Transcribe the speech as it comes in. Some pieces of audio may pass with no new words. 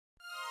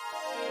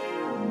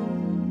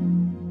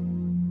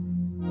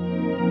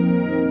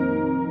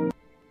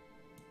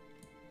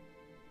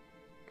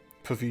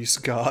Pavis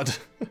God.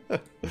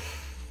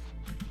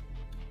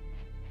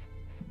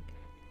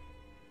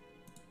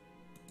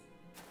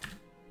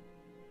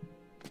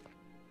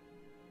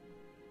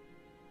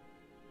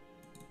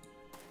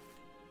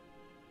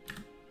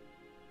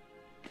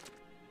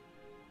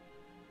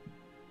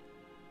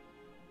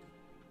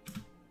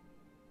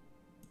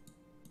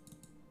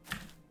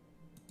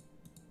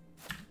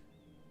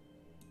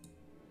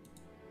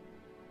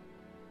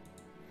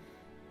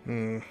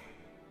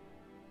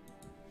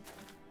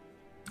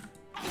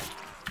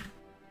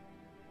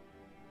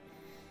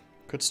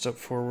 Could step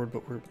forward,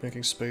 but we're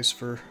making space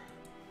for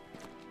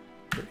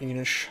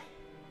Enish.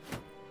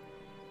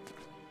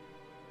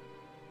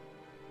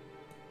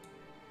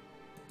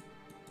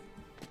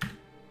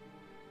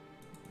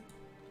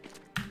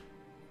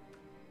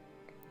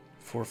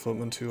 Four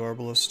footmen, two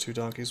arbalists, two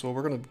donkeys. Well,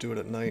 we're gonna do it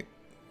at night,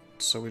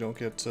 so we don't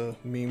get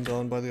memed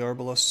on by the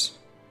arbalists.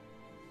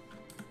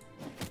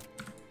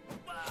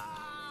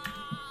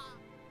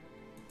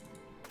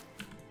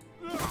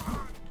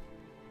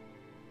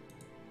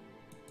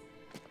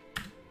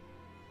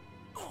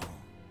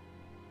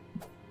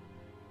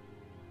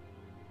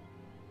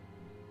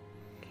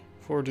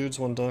 Four dudes,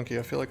 one donkey.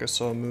 I feel like I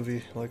saw a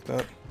movie like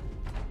that.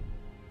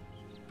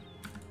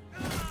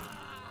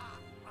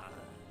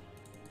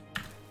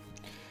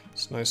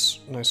 It's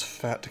nice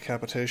fat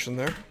decapitation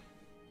there.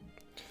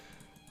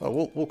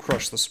 We'll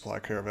crush the supply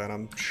caravan,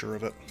 I'm sure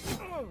of it.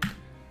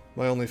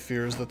 My only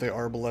fear is that they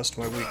arbalest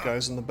my weak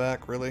guys in the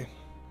back, really.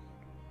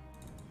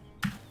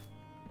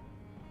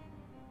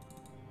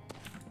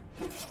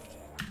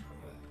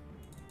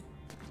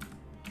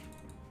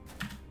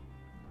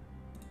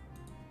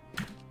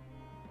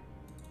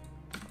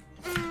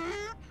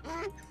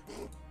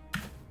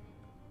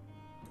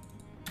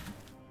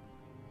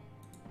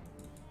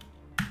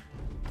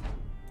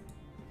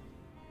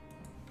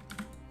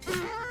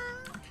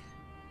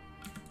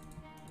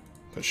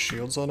 Put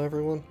shields on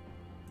everyone?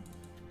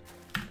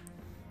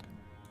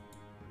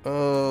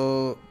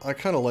 I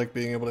kind of like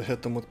being able to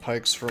hit them with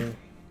pikes from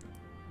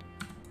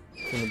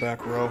the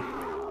back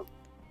row.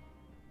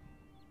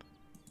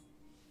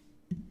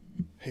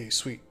 Hey,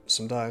 sweet,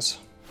 some dies.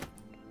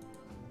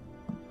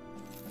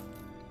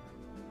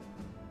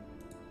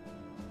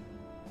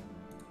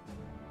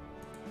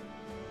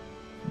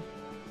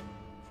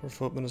 Four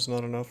footmen is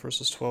not enough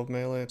versus 12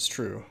 melee, it's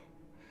true.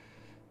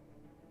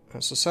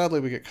 So sadly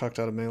we get cucked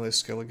out of melee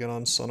skill again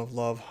on Son of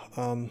Love.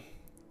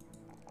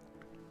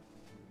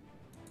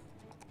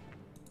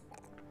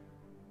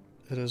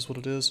 It is what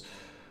it is.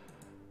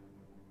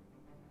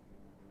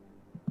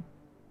 The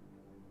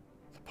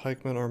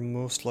pikemen are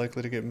most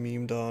likely to get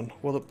memed on.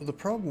 Well, the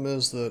problem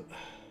is that...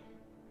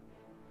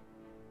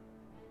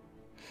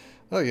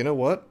 Oh, you know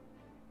what?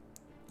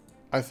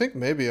 I think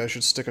maybe I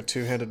should stick a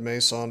two-handed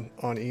mace on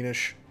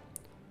Enish,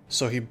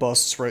 so he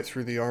busts right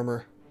through the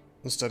armor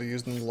instead of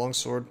using the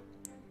longsword.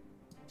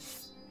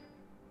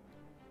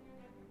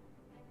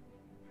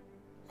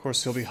 Of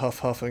course, he'll be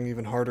huffing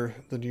even harder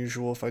than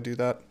usual if I do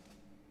that.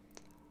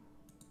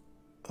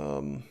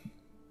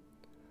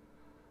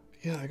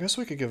 Yeah, I guess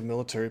we could give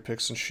military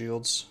picks and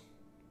shields.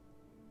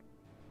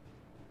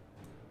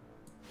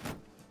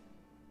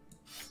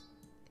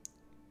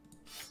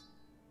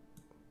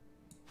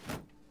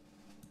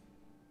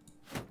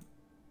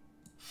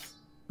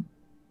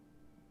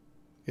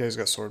 Yeah, he's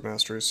got sword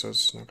mastery, so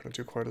it's not going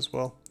to do quite as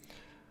well.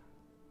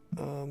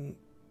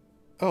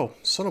 Oh,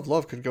 Son of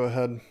Love could go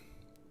ahead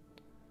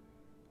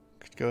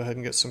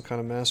and get some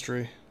kind of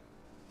mastery.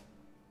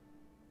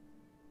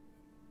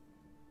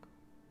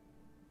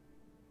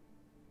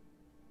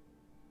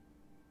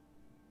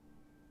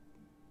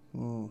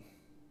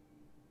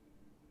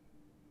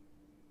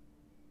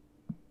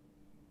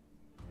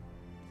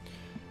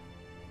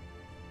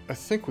 I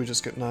think we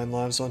just get 9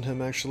 lives on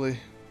him, actually.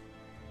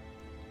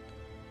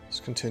 Let's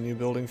continue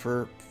building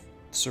for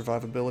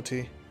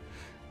survivability.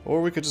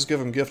 Or we could just give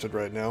him Gifted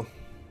right now.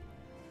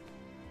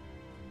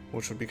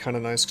 Which would be kind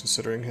of nice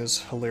considering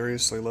his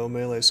hilariously low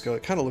melee skill.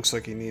 It kind of looks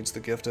like he needs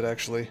the Gifted,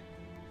 actually.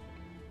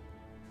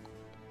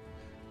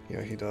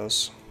 Yeah, he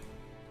does.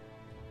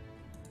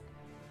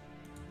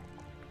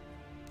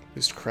 At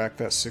least crack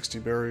that 60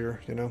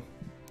 barrier, you know?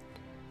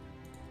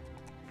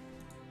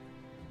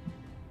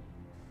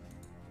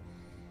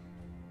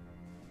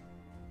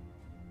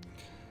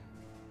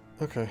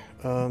 Okay,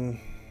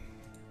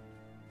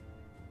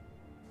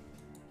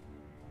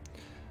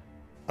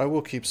 I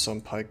will keep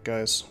some pike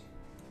guys.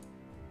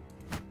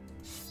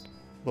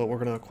 But we're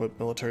gonna equip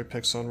military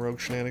picks on rogue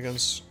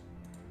shenanigans.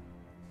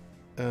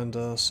 And,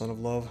 Son of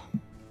Love.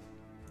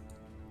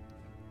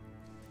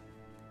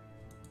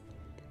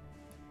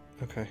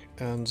 Okay,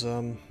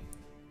 and,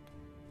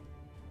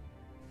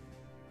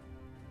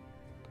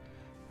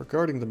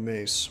 regarding the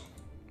mace.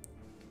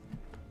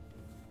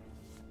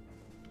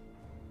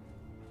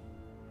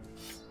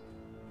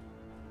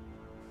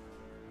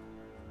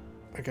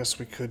 I guess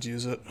we could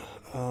use it.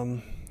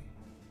 0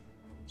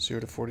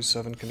 to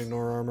 47 can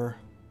ignore armor.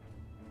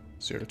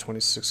 0 to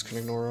 26 can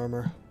ignore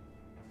armor.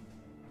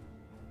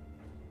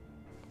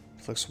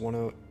 Flicks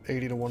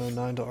 80 to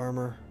 109 to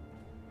armor.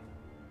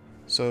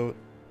 So,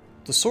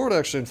 the sword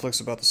actually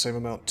inflicts about the same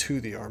amount to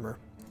the armor.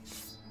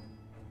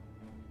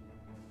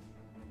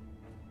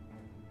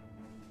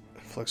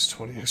 Inflicts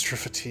 20 extra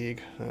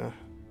fatigue.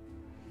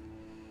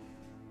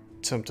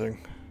 Tempting.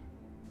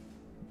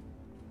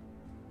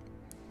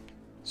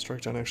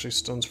 Strike down actually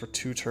stuns for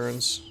 2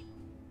 turns.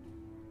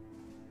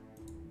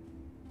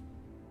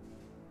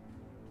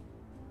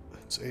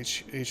 It's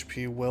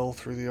HP well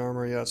through the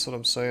armor. Yeah, that's what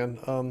I'm saying.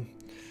 So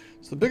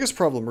the biggest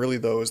problem really,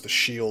 though, is the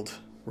shield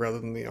rather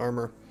than the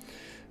armor.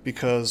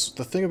 Because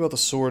the thing about the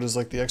sword is,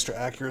 like, the extra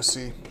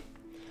accuracy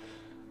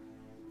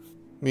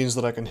means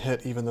that I can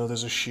hit even though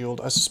there's a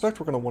shield. I suspect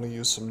we're going to want to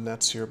use some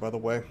nets here, by the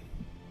way.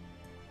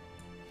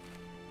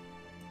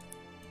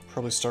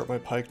 Probably start my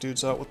pike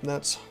dudes out with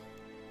nets,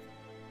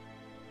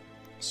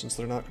 since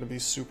they're not going to be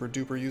super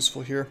duper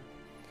useful here.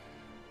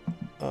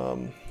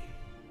 And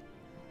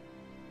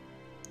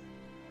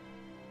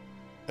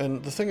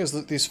the thing is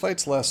that these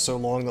fights last so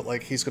long that,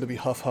 like, he's going to be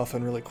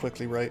huffing really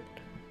quickly, right?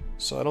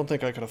 So I don't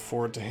think I can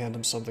afford to hand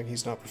him something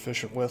he's not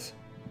proficient with.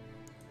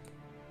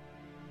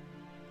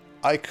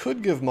 I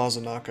could give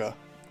Mazanaka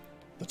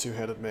the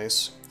two-handed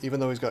mace, even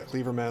though he's got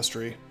cleaver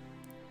mastery.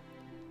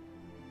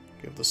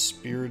 Give the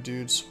spear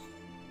dudes.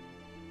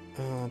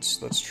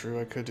 That's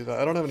true, I could do that.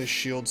 I don't have any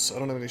shields. I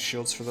don't have any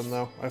shields for them,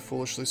 though. I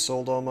foolishly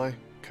sold all my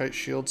kite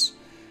shields.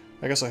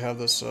 I guess I have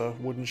this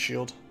wooden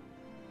shield.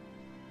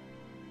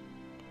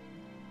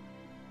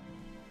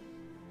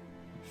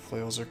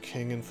 Flails are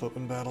king in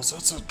footman battles.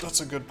 That's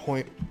a good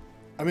point.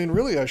 I mean,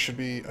 really, I should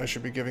be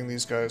giving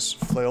these guys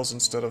flails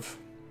instead of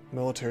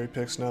military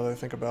picks now that I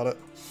think about it.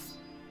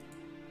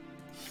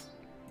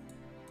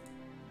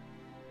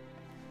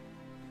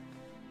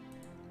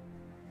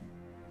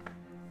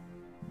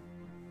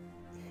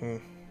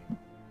 But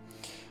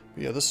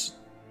yeah, this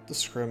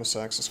Scramus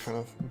axe is kind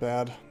of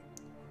bad,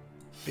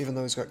 even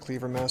though he's got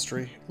cleaver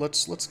mastery.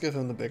 Let's give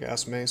him the big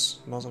ass mace,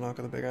 Mazanaka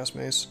the big ass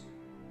mace,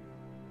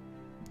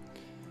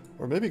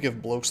 or maybe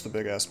give Blokes the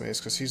big ass mace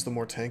because he's the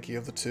more tanky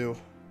of the two.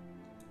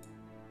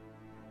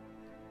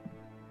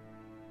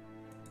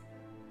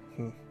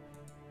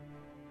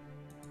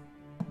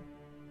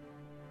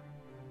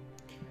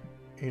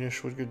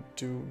 Enish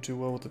would do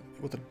well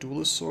with a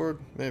duelist sword,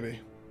 maybe.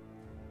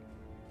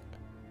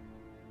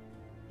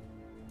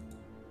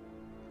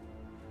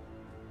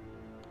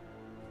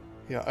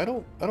 Yeah, I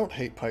don't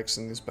hate pikes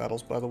in these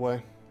battles, by the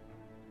way.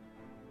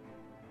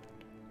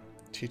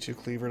 T2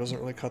 cleaver doesn't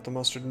really cut the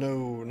mustard.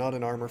 No, not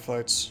in armor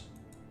fights.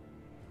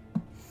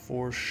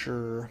 For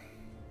sure.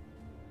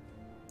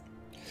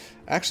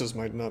 Axes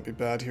might not be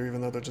bad here,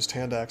 even though they're just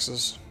hand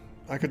axes.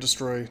 I could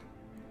destroy...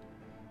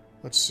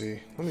 Let's see.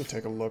 Let me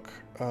take a look.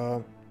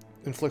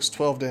 Inflicts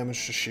 12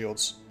 damage to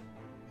shields.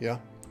 Yeah.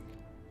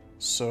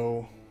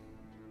 So...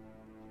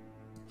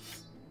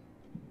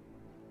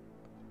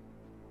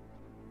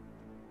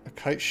 a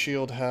kite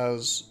shield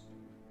has...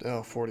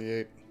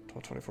 48.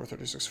 12, 24,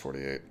 36,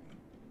 48.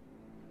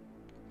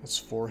 That's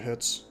 4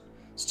 hits.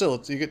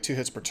 Still, you get 2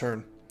 hits per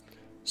turn.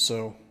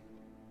 So...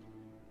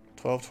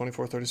 12,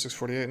 24, 36,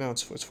 48. No,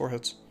 it's 4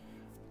 hits.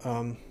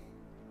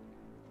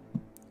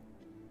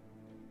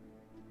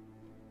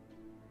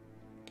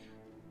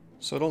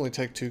 So it'd only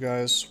take 2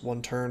 guys,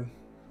 1 turn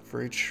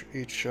for each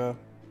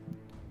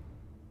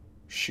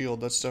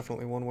shield. That's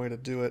definitely one way to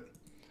do it.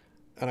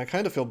 And I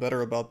kind of feel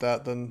better about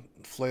that than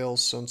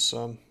flails since,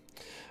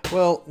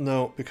 well,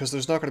 no, because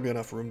there's not going to be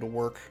enough room to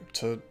work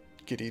to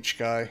get each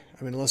guy.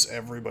 I mean, unless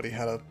everybody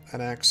had an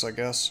axe, I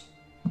guess.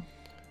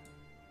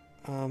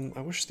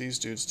 I wish these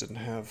dudes didn't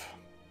have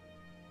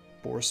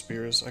boar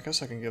spears. I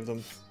guess I can give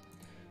them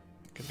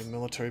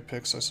military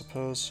picks, I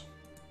suppose.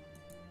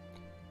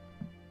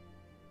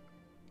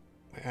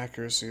 My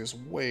accuracy is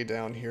way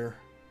down here.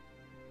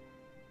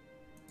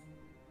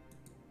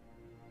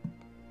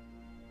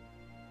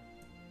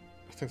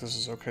 I think this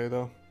is okay,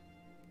 though.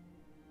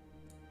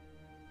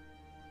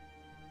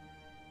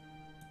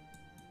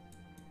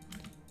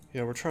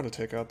 Yeah, we're trying to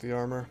take out the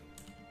armor.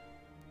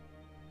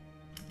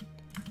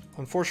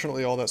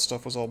 Unfortunately, all that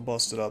stuff was all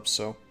busted up,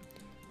 so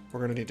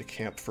we're going to need to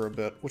camp for a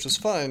bit, which is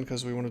fine,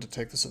 because we wanted to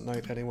take this at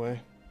night anyway.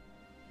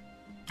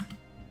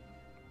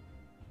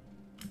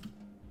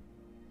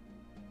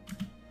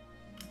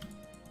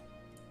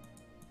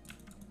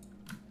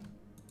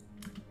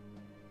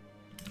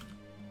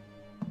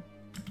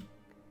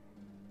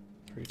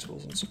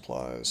 Tools and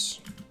supplies.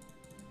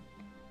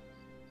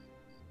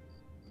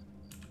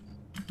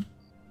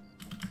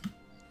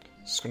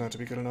 This is gonna have to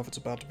be good enough. It's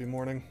about to be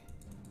morning.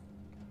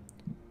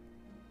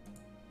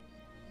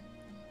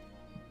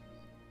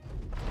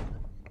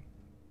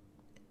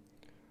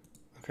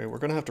 Okay, we're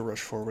gonna have to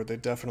rush forward. They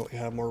definitely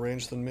have more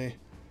range than me.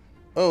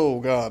 Oh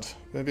god,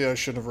 maybe I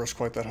shouldn't have rushed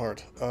quite that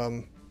hard.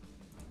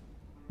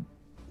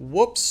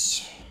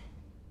 Whoops.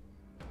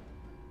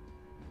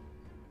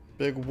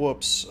 Big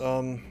whoops.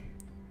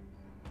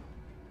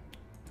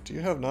 Do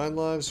you have 9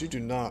 lives? You do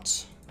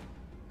not.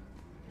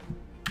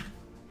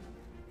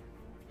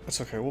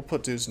 That's okay, we'll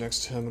put dudes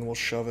next to him and we'll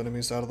shove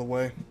enemies out of the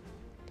way.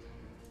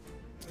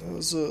 It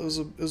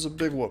was a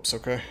big whoops,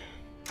 okay?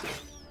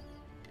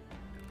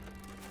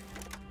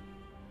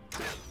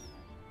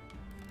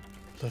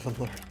 Live and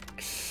learn.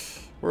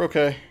 We're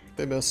okay.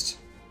 They missed.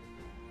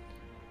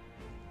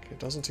 Okay,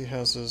 doesn't he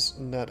has his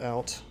net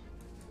out?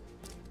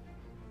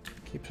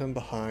 Keep him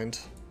behind.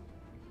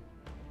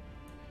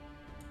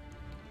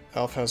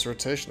 Alf has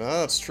rotation.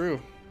 Ah, that's true.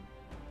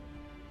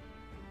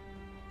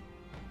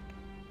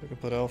 We can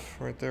put Alf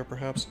right there,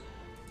 perhaps.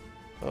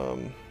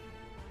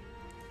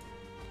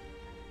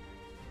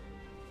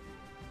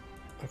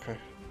 Okay.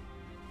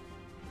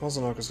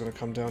 Mazanaka's gonna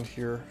come down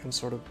here and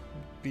sort of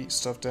beat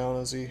stuff down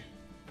as he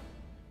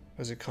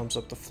comes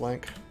up the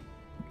flank.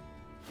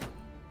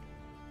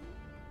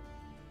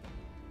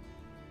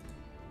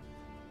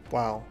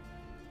 Wow.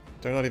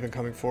 They're not even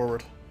coming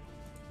forward.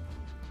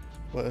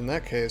 Well, in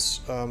that case,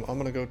 I'm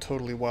gonna go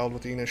totally wild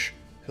with Enish.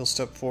 He'll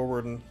step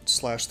forward and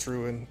slash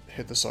through and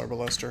hit this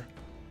Arbalester.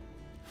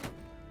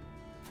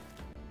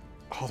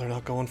 Oh, they're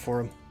not going for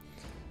him.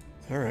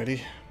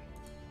 Alrighty.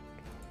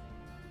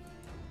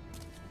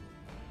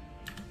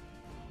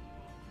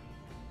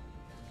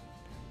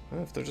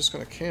 Well, if they're just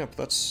gonna camp,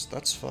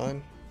 that's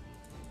fine.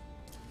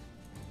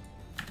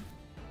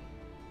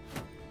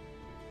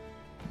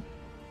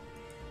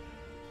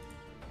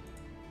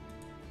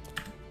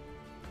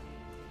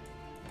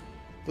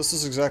 This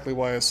is exactly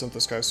why I sent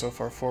this guy so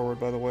far forward,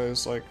 by the way,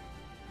 is like...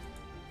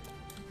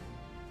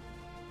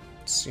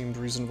 It seemed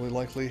reasonably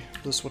likely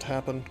this would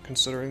happen,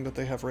 considering that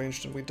they have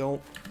ranged and we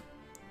don't.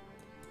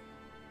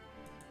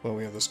 Well,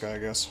 we have this guy, I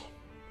guess.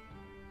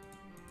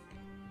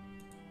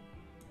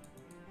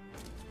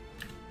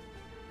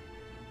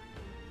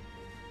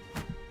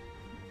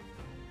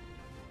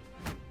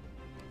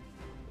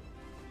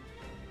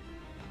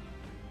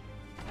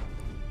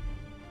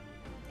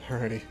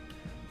 Alrighty.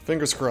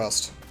 Fingers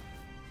crossed.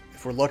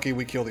 If we're lucky,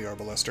 we kill the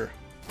Arbalester.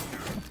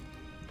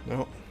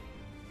 Nope.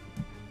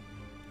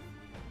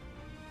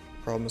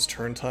 Problem is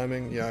turn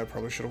timing. Yeah, I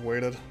probably should have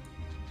waited.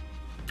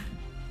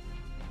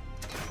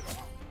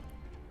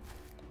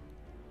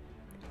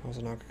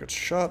 Mazanaka gets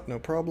shot, no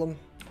problem.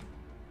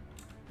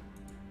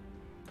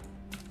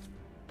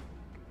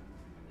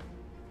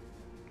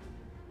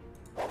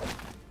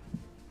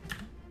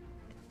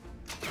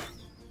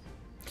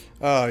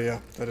 Ah,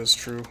 yeah, that is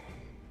true.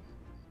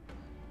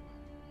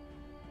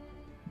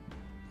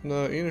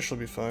 No, Enish will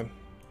be fine.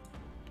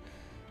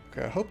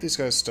 Okay, I hope these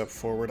guys step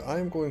forward. I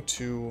am going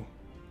to...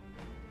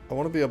 I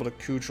want to be able to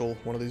cudgel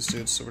one of these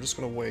dudes, so we're just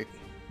going to wait.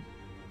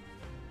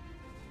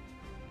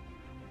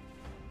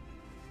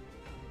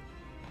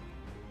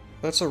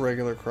 That's a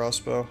regular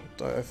crossbow,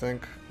 I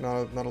think.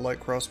 Not a light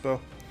crossbow.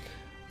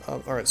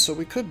 Alright, so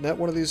we could net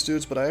one of these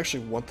dudes, but I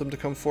actually want them to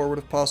come forward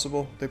if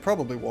possible. They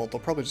probably won't.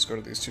 They'll probably just go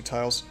to these two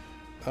tiles.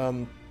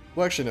 Well,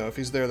 actually, no. If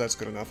he's there, that's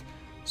good enough.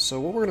 So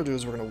what we're going to do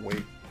is we're going to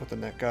wait with the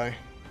net guy.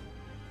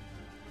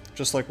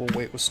 Just like we'll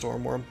wait with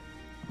Stormworm.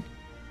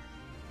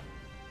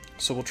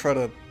 So we'll try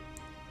to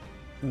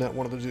net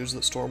one of the dudes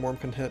that Stormworm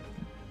can hit.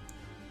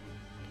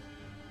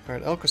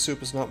 Alright,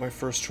 Alcasup is not my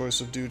first choice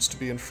of dudes to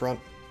be in front.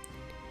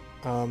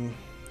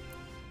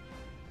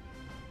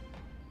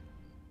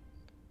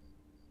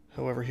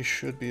 However, he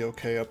should be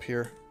okay up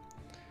here.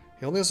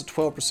 He only has a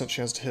 12%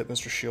 chance to hit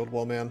Mr. Shield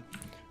Wall Man.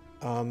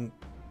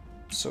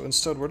 So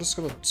instead, we're just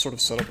going to sort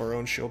of set up our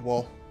own shield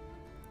wall.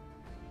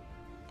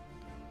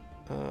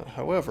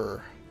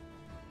 However,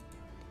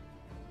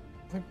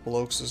 I think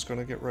Blokes is going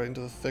to get right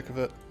into the thick of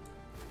it.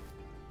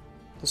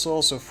 This will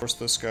also force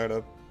this guy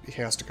to... He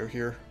has to go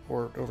here,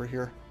 or over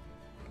here.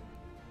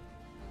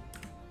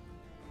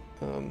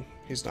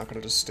 He's not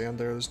going to just stand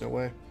there, there's no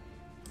way.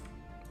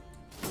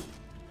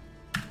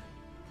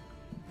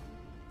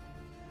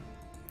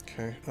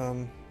 Okay,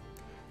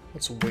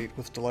 let's wait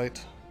with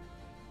Delight.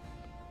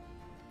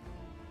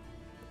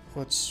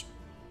 Let's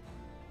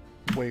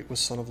wait with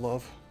Son of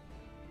Love.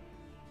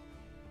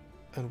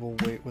 And we'll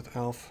wait with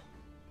Alf,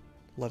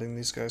 letting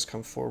these guys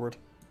come forward.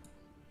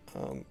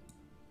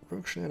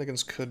 Rogue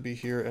Shenanigans could be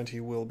here, and he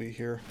will be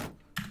here.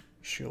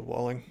 Shield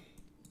walling.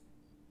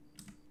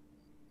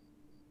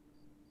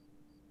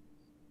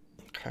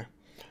 Okay.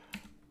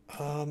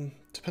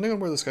 Depending on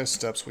where this guy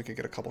steps, we could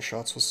get a couple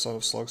shots with Son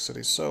of Slug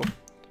City, so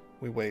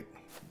we wait.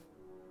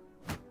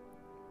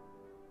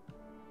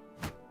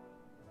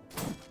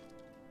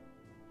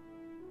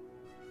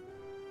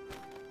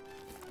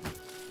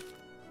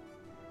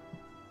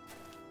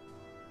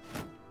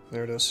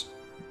 There it is.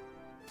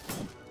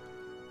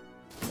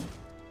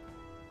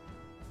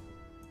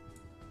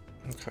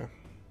 Okay.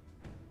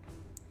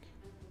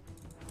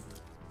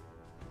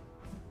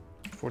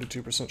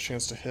 42%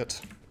 chance to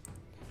hit.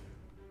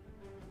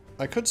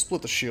 I could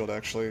split the shield,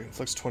 actually.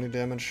 Inflicts 20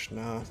 damage.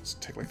 Nah, it's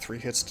take like 3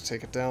 hits to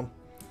take it down.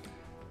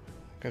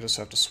 I just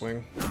have to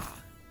swing.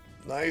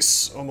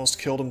 Nice! Almost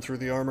killed him through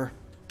the armor.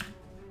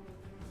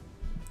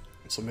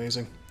 It's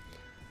amazing.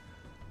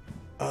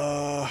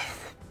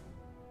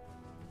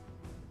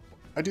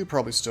 I do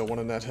probably still want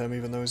to net him,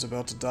 even though he's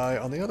about to die.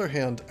 On the other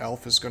hand,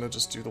 Alf is going to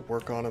just do the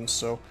work on him,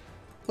 so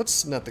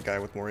let's net the guy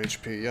with more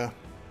HP, yeah.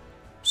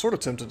 Sort of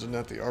tempted to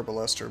net the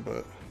Arbalester,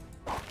 but...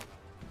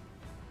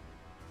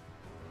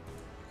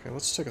 Okay,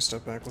 let's take a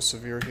step back with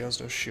Severe. He has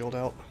no shield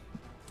out.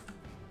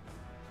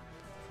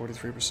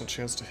 43%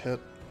 chance to hit.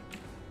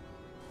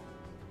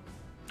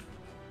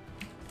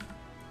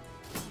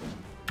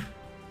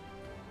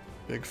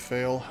 Big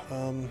fail.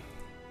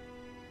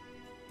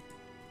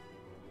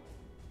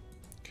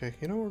 Okay,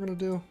 you know what we're gonna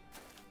do?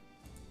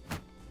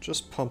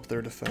 Just pump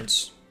their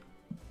defense.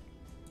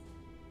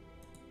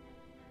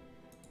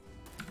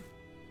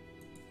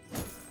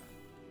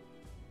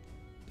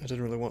 I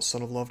didn't really want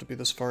Son of Love to be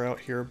this far out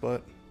here,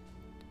 but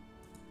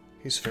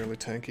he's fairly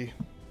tanky.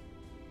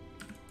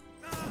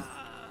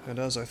 And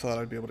as I thought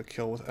I'd be able to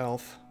kill with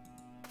Alf.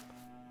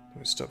 Let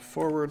me step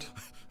forward.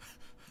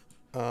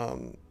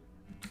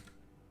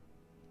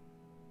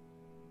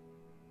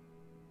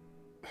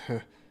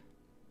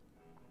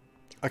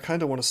 I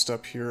kind of want to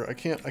step here. I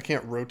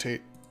can't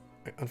rotate,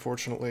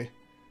 unfortunately,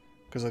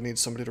 because I need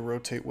somebody to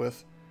rotate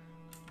with.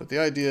 But the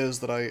idea is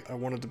that I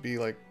wanted to be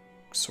like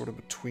sort of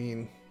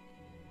between.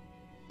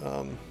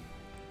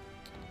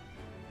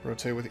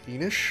 Rotate with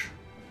Enish.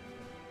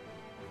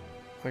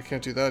 I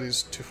can't do that.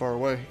 He's too far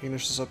away.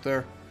 Enish is up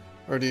there.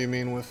 Or do you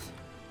mean with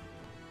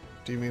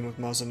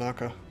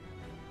Mazanaka?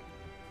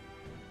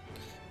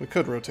 We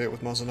could rotate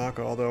with Mazanaka,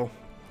 although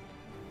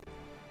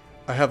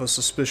I have a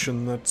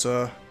suspicion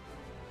that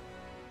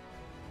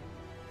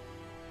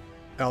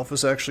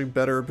Alpha's actually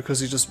better because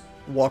he just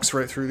walks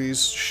right through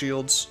these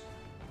shields.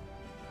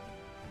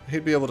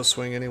 He'd be able to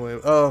swing anyway.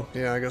 Oh,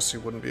 yeah, I guess he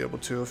wouldn't be able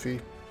to if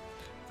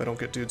I don't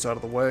get dudes out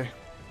of the way.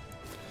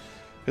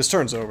 His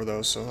turn's over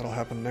though, so that'll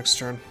happen next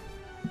turn.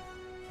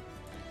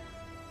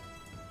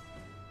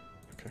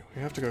 Okay,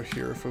 we have to go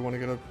here if we want to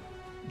get a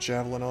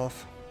javelin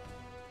off.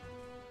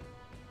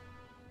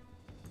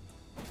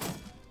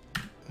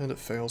 And it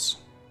fails.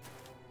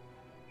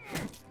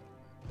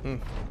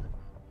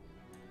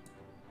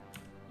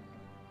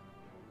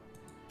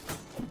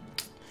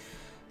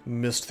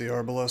 Missed the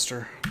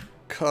Arbalester.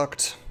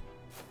 Cucked.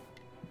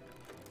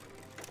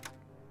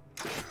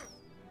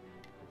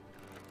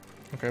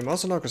 Okay,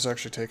 Mazanaka's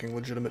actually taking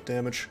legitimate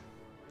damage,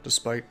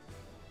 despite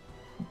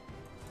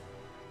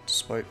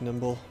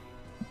Nimble.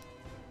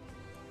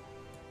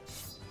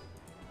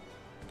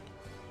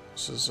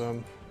 This is,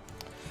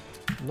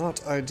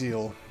 not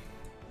ideal.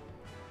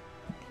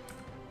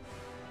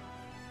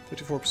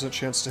 54%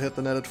 chance to hit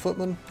the netted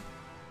footman.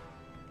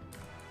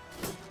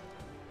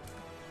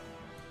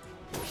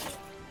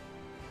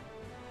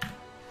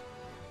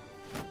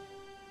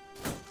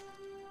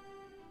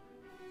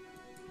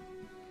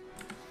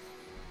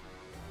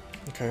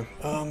 Okay,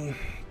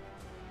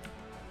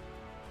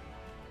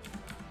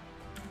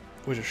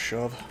 we just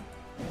shove.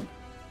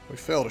 We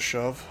fail to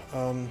shove.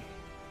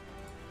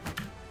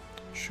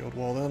 Shield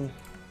wall in.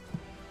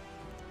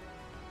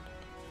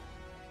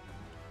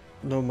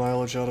 No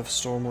mileage out of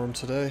Stormworm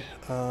today.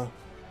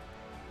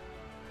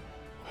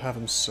 Have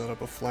him set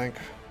up a flank.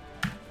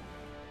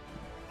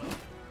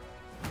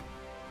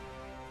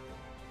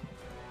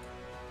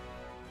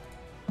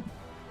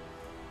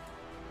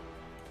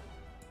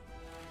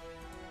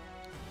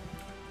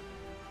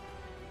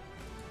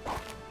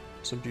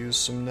 Let's abuse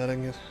some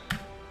netting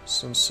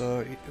since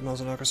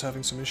Mazanaka's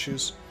having some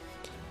issues.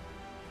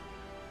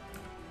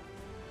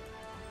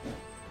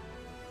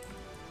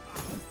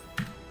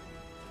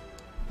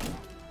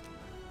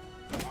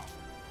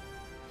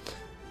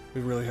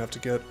 We really have to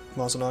get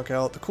Mazanaka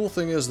out. The cool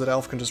thing is that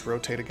Alf can just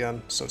rotate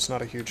again, so it's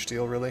not a huge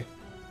deal, really.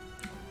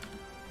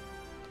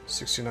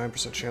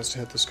 69% chance to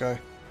hit this guy.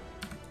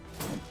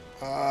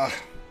 Ah.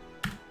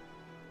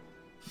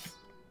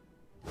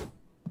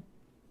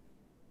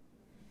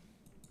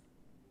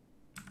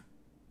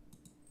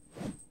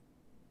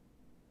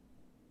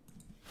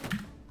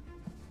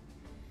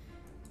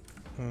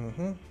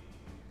 Mm-hmm.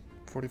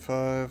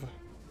 45,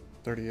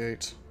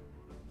 38.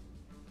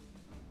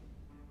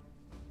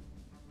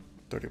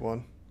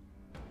 31.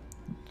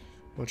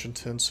 Much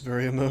intense,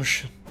 very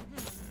emotion.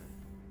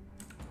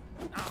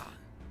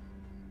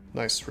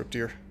 Nice, Rip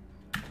Deer.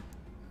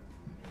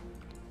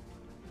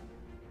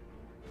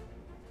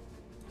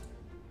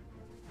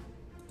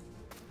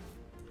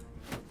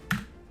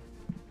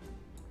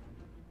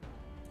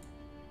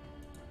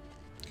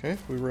 Okay,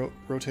 we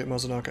rotate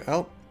Mazanaka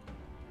out.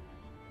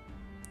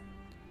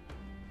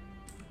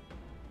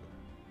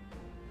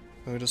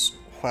 And we just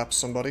whap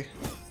somebody.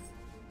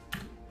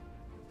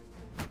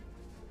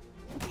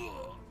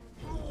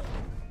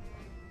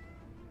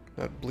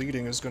 That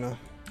bleeding is gonna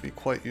be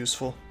quite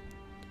useful.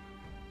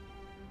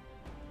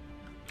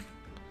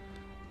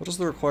 What is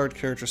the required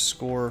character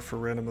score for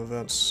random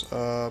events?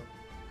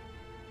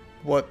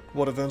 What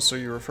events are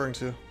you referring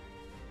to?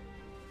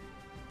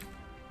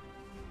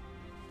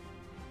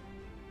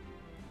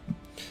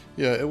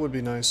 Yeah, it would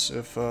be nice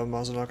if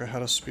Mazanaka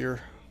had a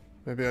spear.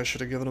 Maybe I should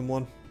have given him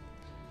one.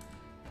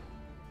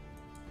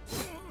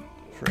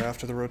 For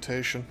after the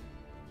rotation.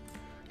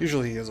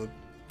 Usually he has a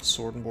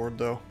sword and board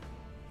though.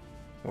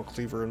 Well,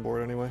 cleaver and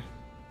board anyway.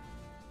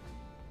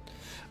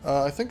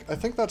 I think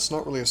that's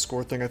not really a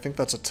score thing. I think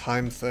that's a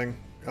time thing,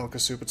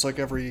 Alka-Soup. It's like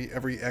every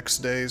X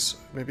days,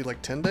 maybe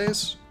like 10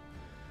 days?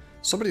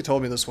 Somebody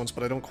told me this once,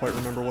 but I don't quite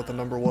remember what the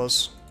number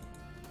was.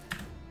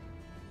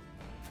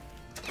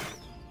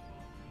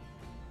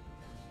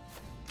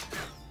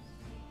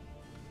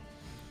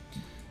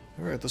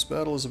 Alright, this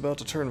battle is about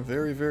to turn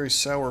very, very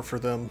sour for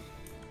them.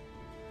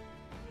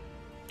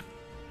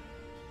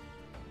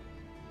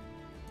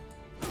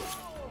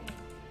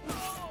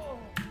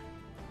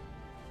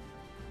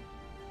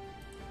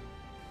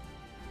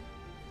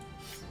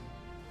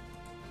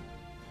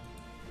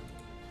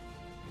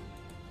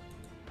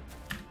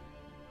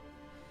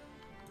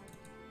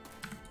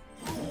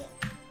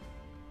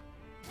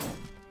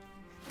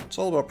 It's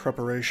all about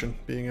preparation,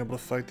 being able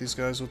to fight these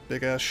guys with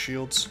big-ass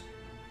shields.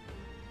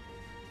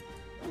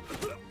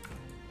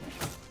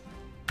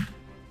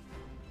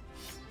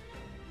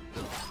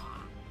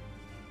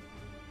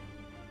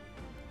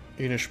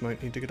 Enish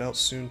might need to get out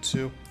soon,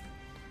 too.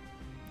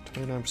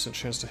 29%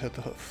 chance to hit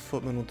the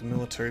footman with the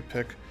military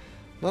pick.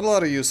 Not a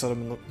lot of use out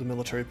of the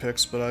military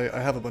picks, but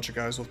I have a bunch of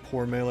guys with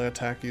poor melee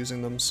attack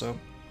using them, so...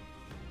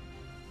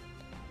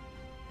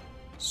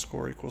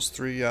 Score equals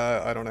 3.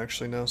 Yeah, I don't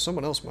actually know.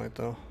 Someone else might,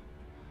 though.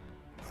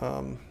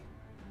 I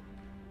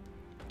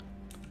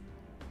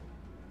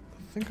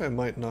think I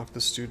might knock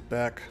this dude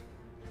back.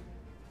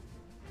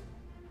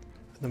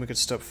 And then we could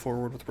step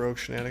forward with rogue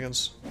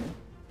shenanigans.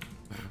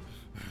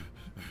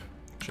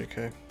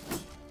 JK.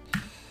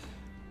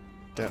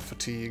 Dat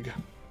fatigue.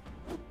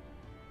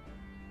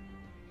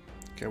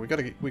 Okay, we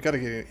gotta get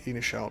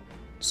Enish out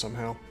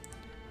somehow.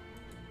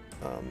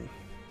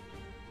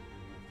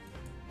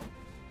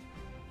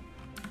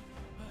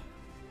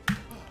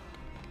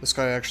 This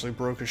guy actually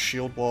broke his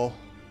shield wall,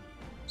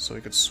 so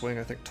he could swing,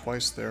 I think,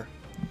 twice there.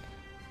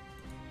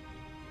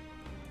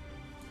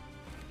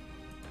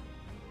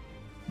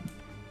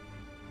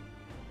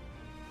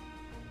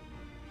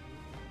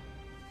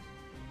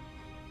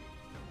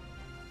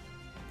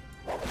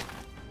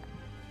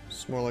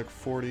 It's more like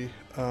 40.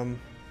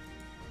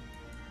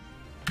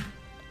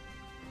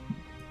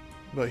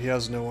 But he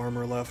has no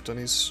armor left, and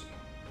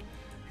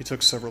he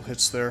took several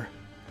hits there.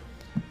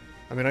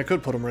 I mean, I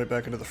could put him right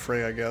back into the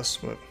fray, I guess,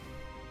 but...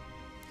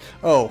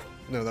 Oh,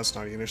 no, that's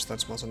not Enish,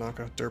 that's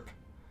Mazanaka. Derp.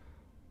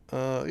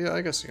 Yeah,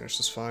 I guess Enish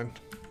is fine.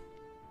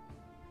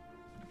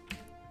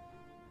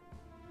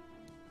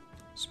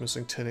 He's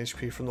missing 10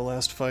 HP from the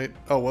last fight.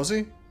 Oh, was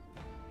he?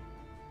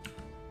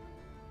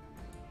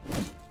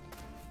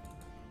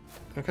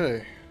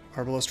 Okay,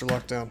 Arbalister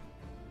locked down.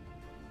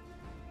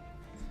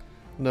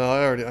 No,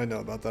 I know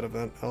about that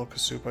event. El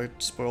Kasoup, I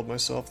spoiled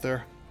myself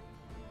there.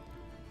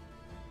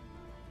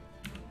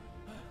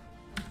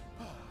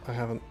 I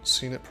haven't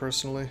seen it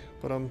personally,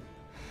 but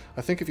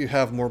I think if you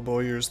have more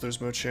bowyers,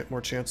 there's more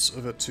chance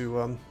of it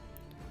to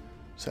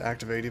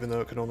activate, even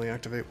though it can only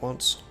activate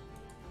once.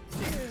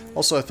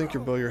 Also, I think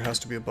your bowyer has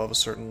to be above a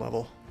certain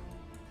level.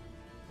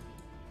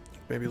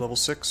 Maybe level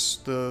 6.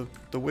 The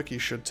wiki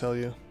should tell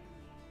you.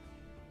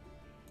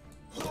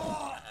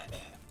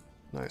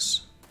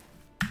 Nice.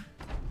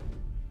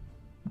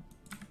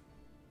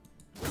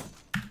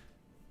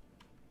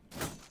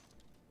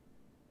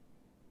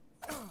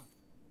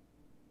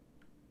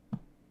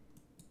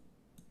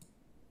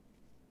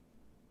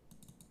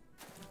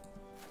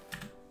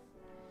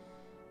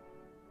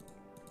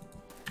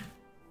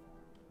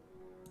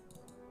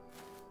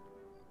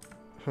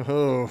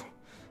 Oh,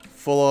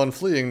 full on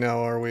fleeing now,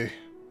 are we?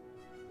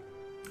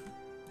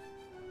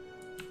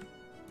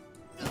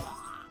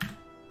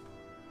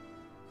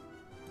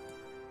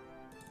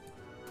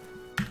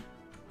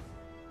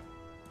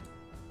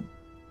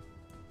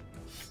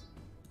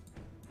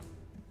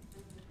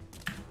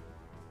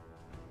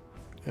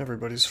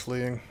 Everybody's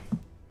fleeing.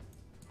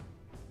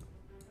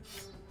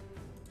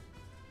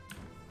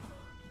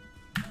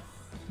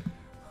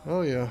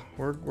 Oh yeah,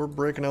 we're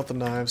breaking out the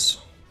knives.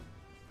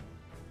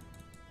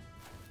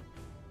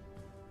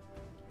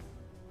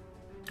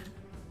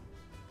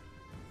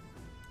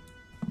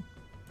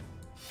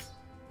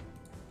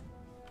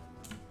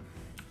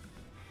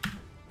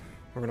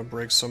 We're gonna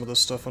break some of this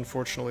stuff,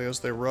 unfortunately, as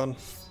they run.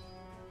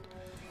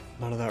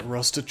 None of that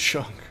rusted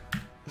junk.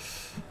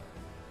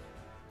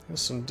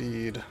 Yes,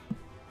 indeed.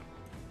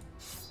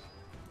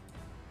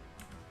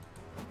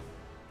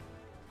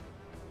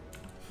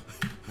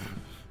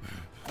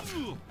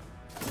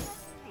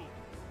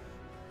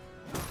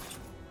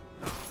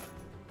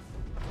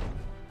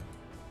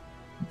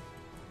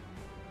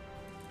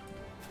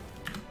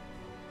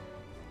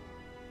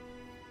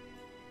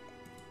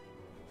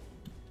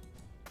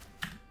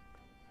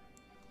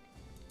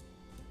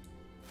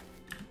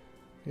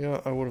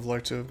 Yeah, I would have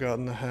liked to have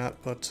gotten the hat,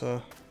 but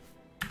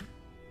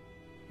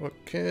what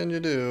can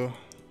you do?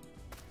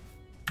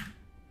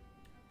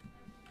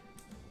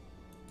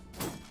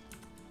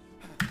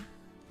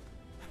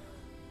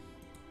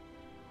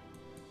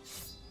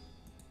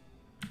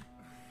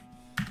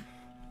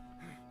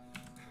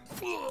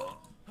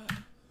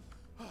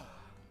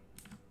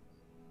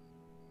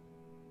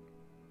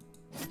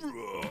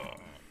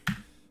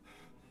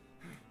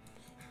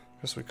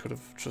 Guess we could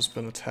have just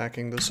been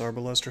attacking this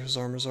Arbalister. His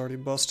armor's already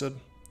busted.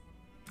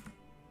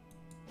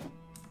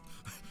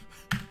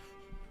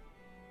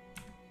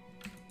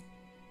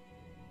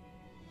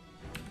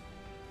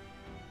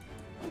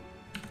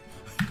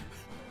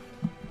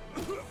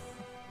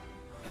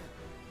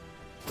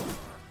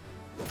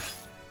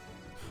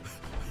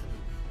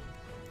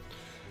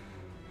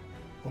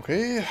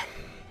 Okay.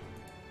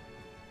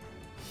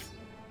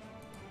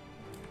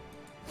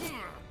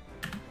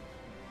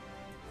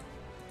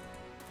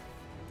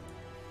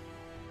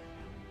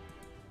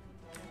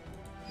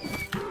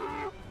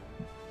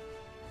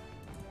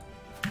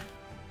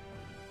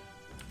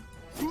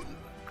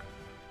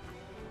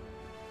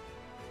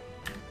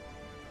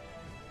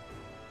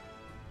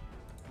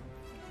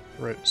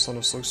 Right, Son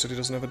of Slug City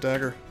doesn't have a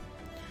dagger.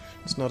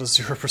 It's not a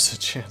 0%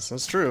 chance.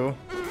 That's true.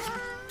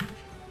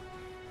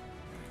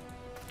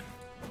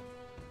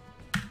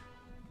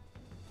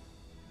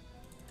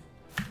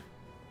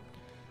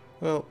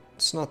 Well,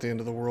 it's not the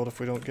end of the world if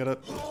we don't get it.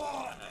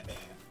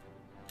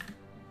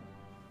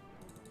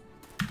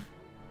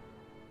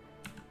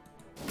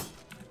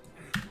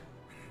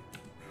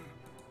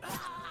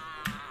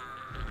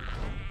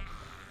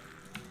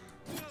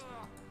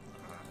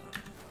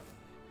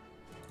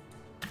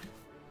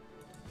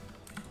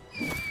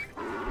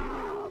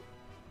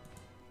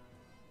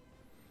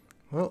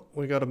 Well,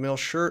 we got a male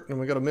shirt and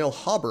we got a male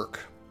hauberk.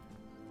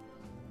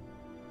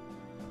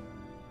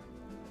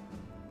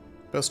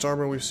 Best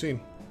armor we've seen.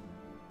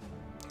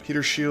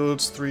 Heater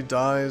shields, 3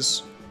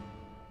 dyes,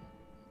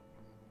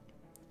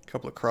 a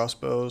couple of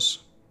crossbows,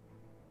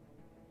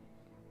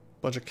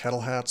 bunch of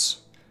kettle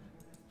hats.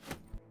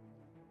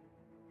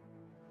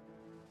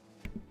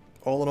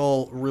 All in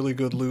all, really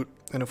good loot,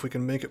 and if we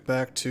can make it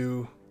back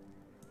to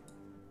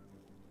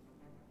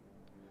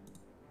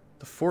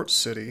the fort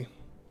city,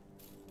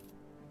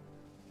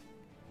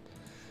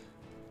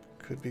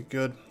 could be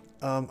good.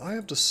 I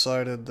have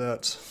decided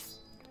that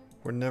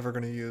we're never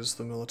going to use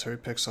the military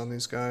picks on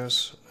these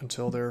guys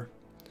until their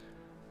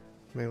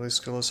melee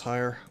skill is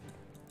higher.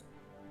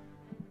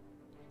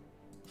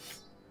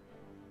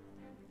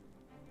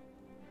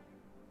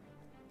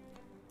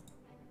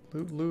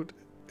 Loot, loot,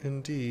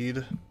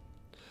 indeed.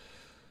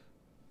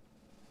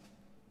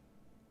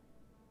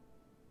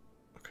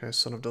 Okay,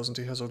 Son of Doesn't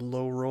He has a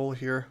low roll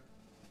here.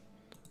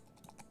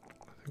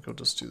 I think I'll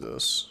just do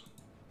this.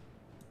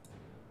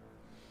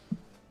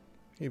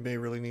 He may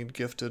really need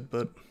gifted,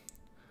 but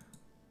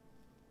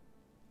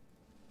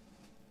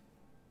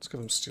let's give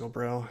him Steel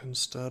Brow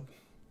instead.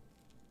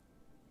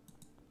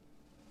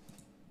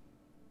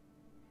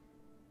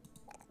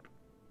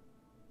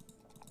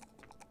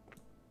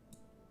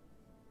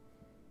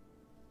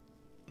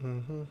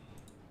 The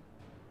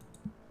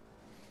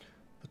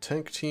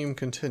tank team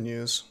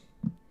continues.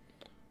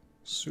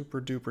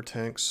 Super duper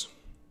tanks.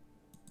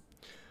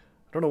 I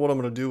don't know what I'm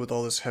gonna do with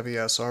all this heavy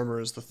ass armor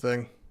is the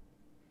thing.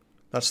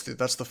 That's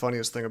the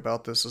funniest thing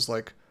about this is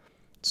like,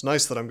 it's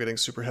nice that I'm getting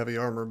super heavy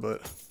armor,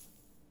 but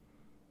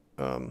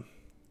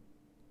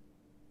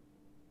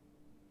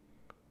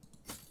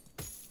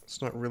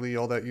it's not really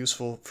all that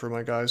useful for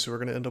my guys who are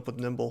gonna end up with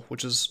nimble,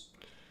 which is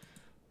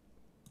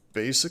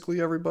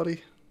basically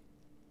everybody.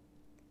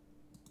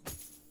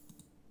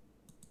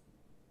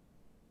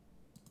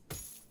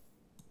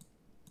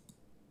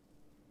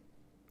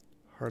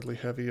 Hardly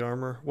heavy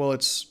armor. Well,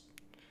 it's...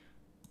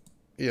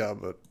 yeah,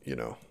 but, you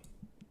know,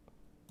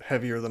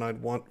 heavier than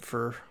I'd want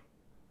for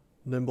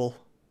nimble.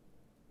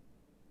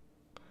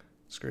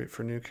 It's great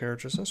for new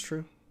characters. That's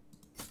true.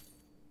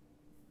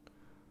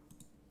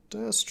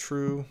 That's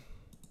true.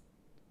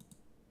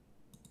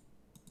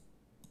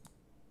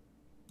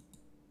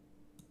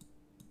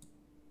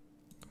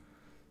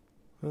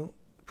 Well,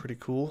 pretty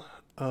cool.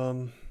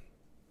 Got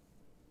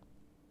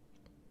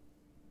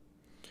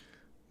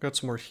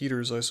some more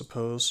heaters, I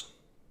suppose.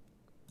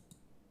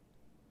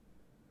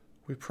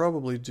 We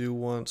probably do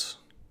want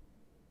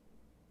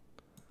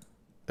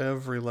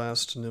every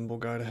last nimble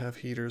guy to have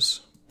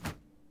heaters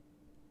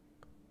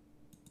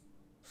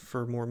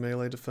for more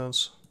melee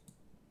defense.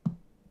 I'm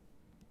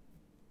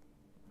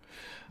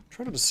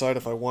trying to decide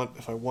if I want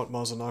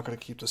Mazanaka to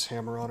keep this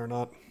hammer on or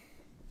not.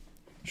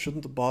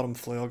 Shouldn't the bottom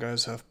flail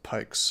guys have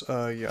pikes?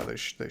 Yeah, they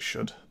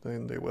should.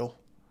 They will.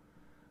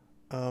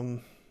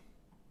 Let's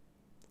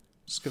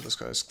give this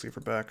guy's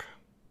cleaver back.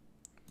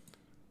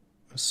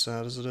 As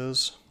sad as it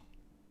is.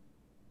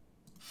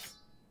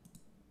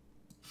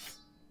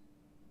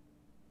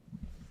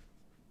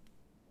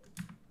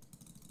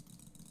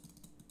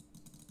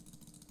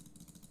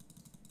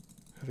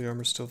 Heavy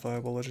armor still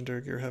viable.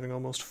 Legendary gear having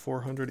almost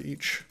 400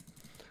 each.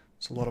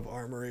 It's a lot of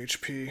armor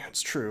HP.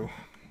 It's true.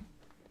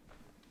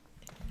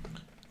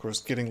 Of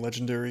course, getting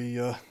legendary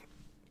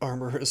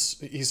armor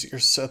is easier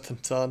said than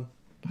done.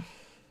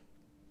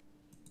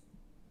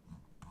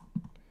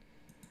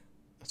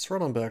 Let's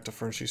run on back to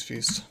Fernshi's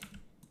Feast.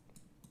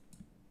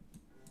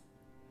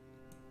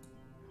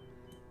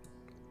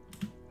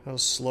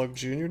 How's Slug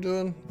Jr.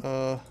 doing?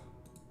 I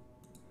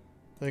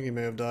think he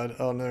may have died.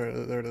 Oh,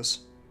 there it is.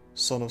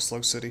 Son of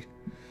Slug City.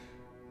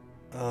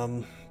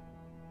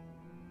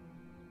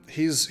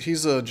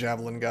 He's a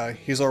javelin guy.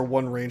 He's our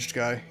one ranged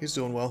guy. He's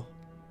doing well.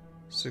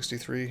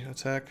 63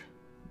 attack.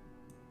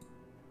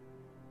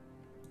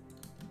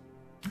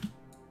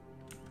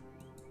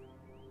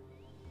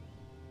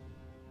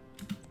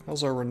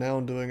 How's our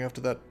renown doing after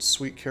that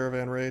sweet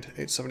caravan raid?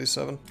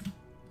 877.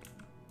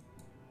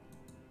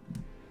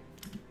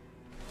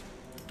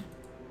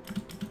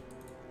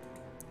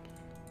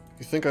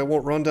 think I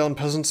won't run down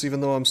peasants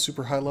even though I'm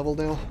super high level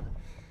now?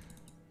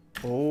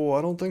 Oh,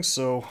 I don't think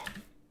so.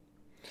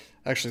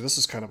 Actually, this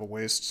is kind of a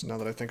waste now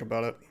that I think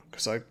about it,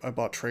 because I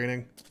bought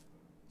training,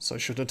 so I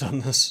shouldn't have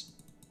done this.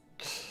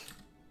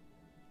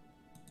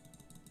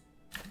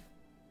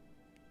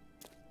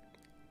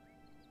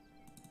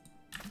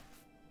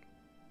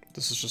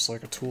 This is just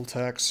like a tool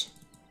tax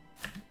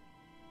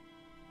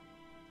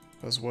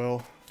as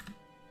well.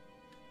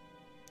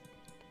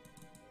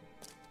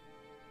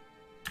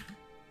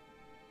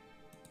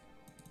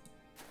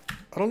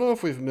 I don't know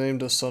if we've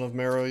named a Son of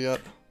Marrow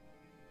yet.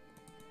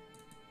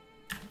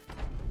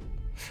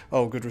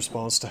 Oh, good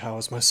response to how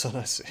is my son,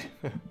 I see.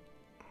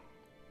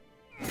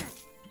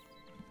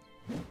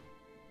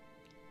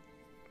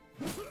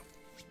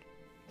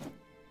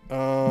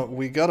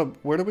 We got a...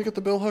 Where did we get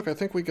the billhook? I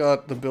think we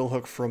got the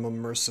billhook from a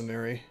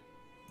mercenary.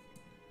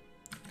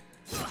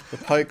 The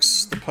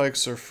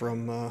pikes are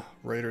from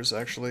raiders,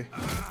 actually.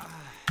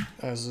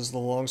 As is the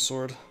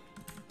longsword.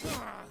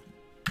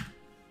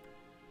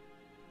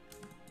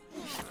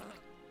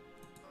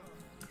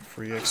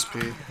 Free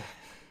XP.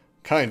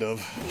 Kind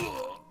of.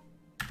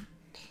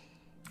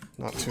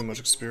 Not too much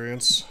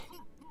experience.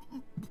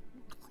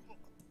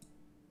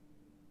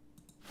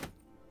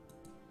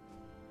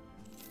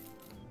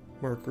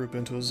 Merc group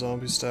into a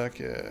zombie stack,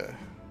 yeah.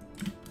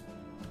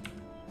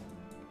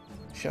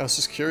 Yeah, I was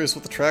just curious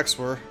what the tracks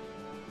were.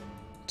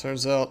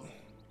 Turns out,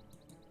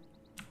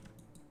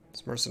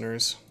 it's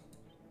mercenaries.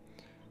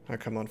 Alright,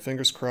 come on,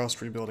 fingers crossed,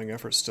 rebuilding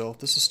effort still.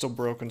 This is still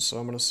broken, so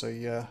I'm gonna say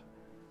yeah.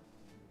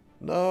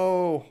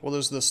 No! Well,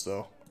 there's this,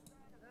 though.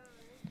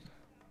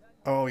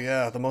 Oh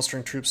yeah, the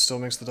mustering troops still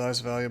makes the dice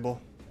valuable.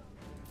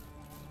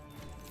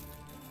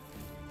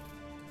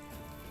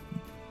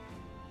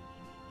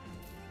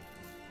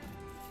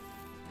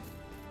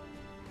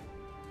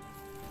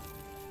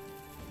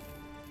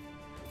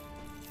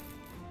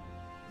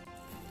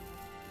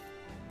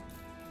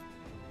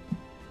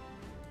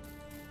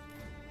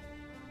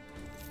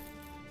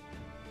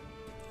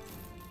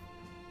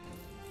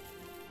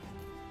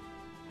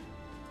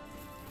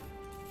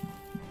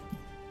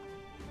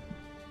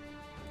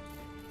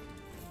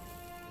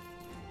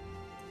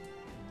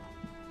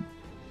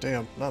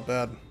 Damn, not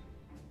bad.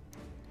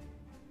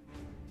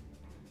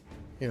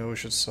 You know, we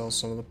should sell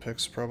some of the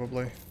picks,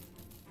 probably.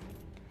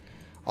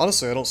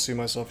 Honestly, I don't see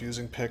myself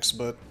using picks,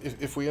 but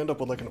if we end up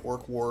with like an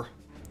orc war,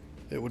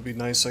 it would be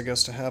nice, I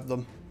guess, to have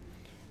them.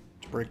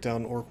 To break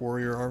down orc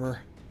warrior armor.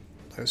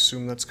 I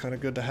assume that's kind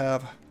of good to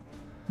have.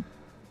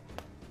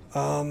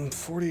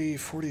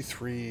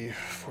 43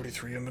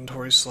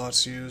 inventory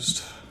slots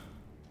used.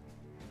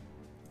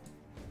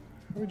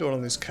 What are we doing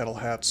on these kettle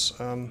hats?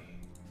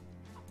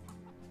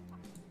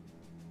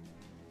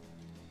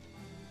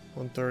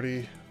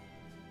 130.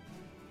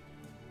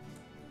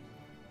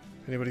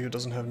 Anybody who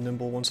doesn't have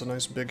nimble wants a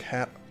nice big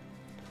hat.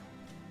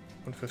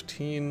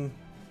 115.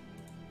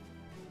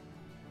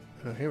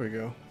 Here we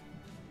go.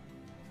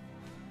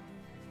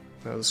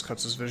 Now this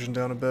cuts his vision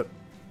down a bit.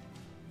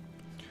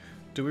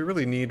 Do we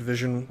really need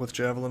vision with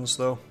javelins,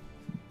 though?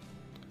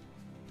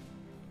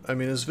 I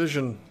mean, his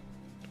vision...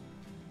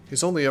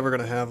 He's only ever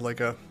going to have, like,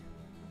 a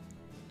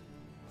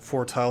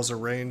 4 tiles of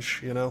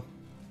range, you know?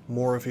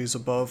 More if he's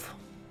above.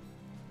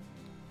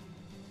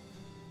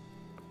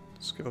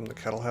 Let's give him the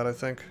kettle hat, I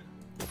think.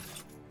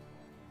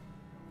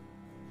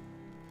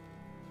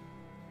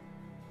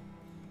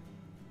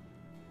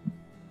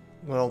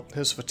 Well,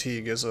 his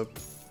fatigue is a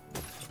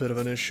bit of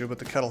an issue, but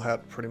the kettle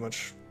hat pretty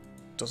much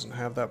doesn't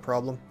have that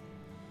problem.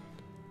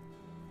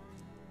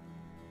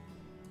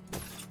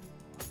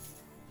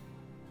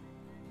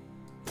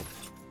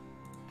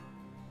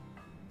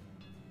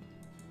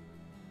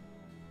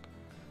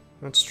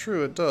 That's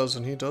true, it does,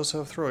 and he does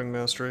have throwing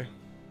mastery.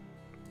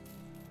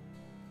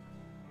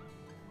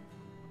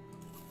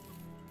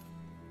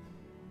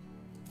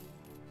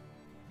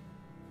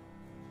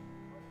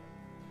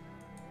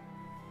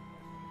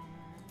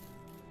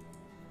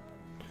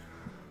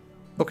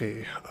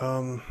 Okay,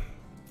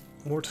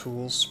 more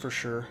tools for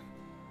sure.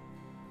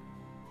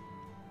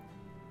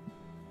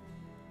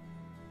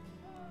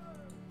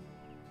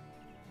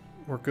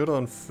 We're good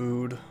on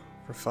food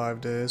for 5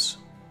 days.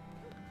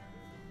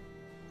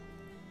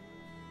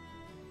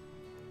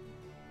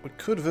 We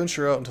could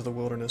venture out into the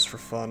wilderness for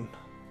fun.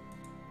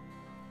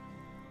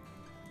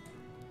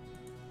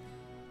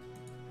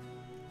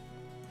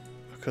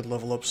 I could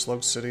level up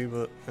Slug City,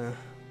 but eh.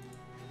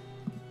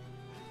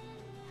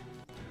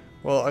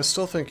 Well, I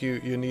still think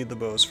you need the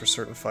bows for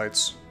certain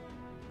fights.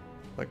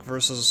 Like,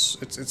 versus...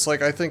 It's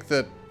like, I think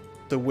that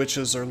the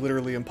witches are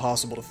literally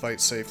impossible to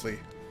fight safely.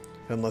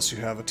 Unless you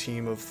have a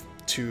team of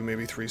 2,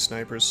 maybe 3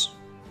 snipers.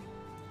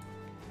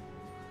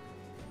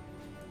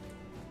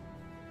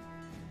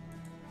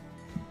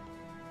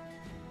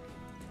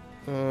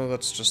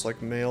 That's just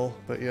like mail,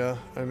 but yeah,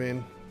 I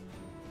mean...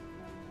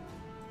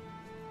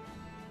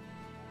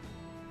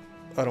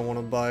 I don't want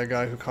to buy a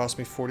guy who cost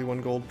me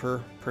 41 gold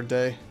per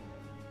day.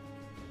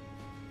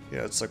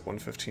 Yeah, it's like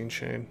 115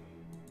 chain.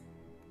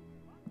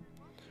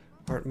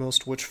 Aren't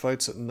most witch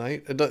fights at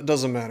night? It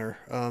doesn't matter.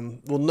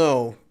 Well,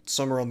 no,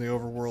 some are on the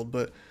overworld,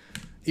 but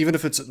even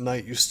if it's at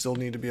night, you still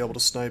need to be able to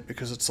snipe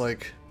because it's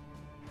like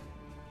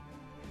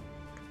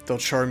they'll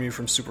charm you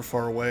from super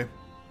far away.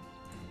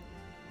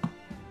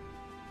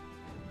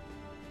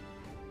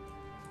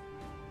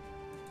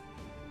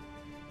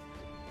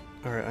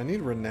 Alright, I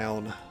need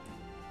renown.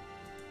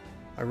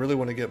 I really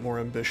want to get more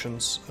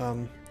ambitions.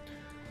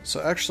 So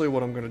actually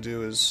what I'm going to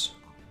do is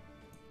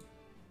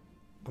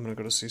I'm going to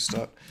go to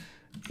C-Stot.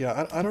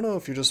 Yeah, I don't know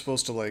if you're just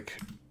supposed to, like,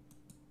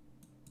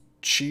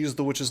 cheese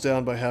the witches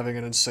down by having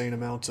an insane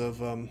amount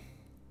of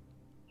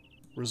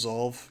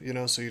resolve, you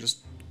know, so you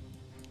just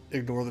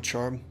ignore the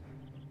charm.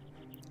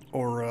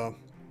 Or, I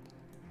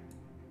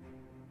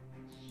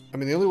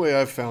mean, the only way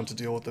I've found to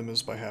deal with them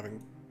is by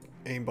having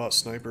aimbot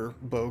sniper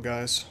bow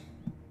guys.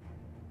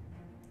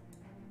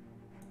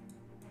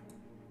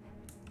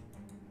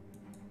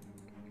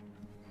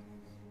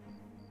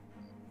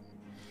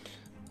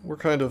 We're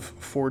kind of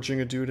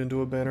forging a dude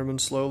into a bannerman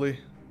slowly.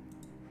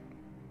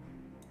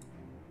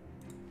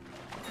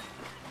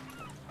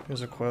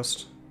 Here's a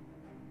quest.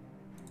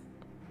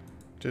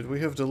 Dude, we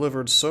have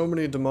delivered so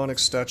many demonic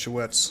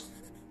statuettes.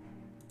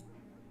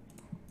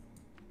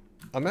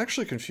 I'm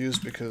actually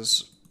confused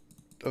because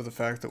of the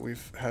fact that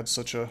we've had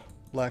such a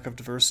lack of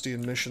diversity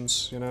in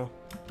missions, you know?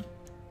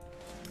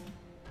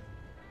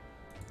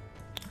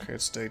 Okay,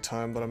 it's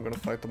daytime, but I'm gonna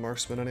fight the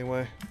marksman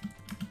anyway.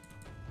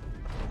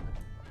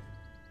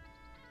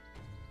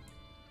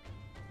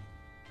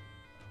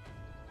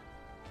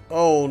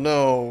 Oh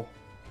no.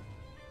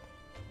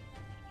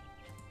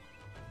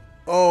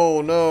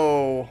 Oh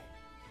no.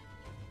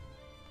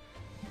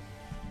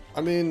 I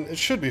mean, it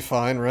should be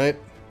fine, right?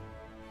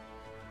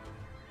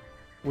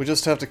 We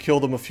just have to kill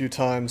them a few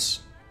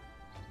times.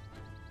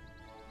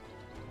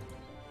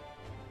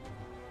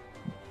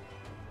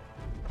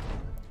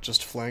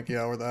 Just flank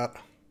Yower that.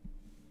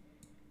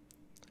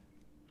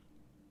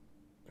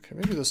 Okay,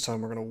 maybe this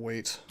time we're gonna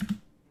wait.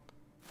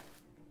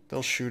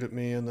 They'll shoot at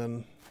me and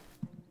then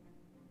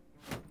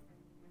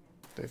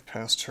they've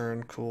passed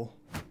turn, cool.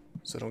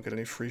 So they don't get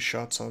any free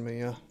shots on me,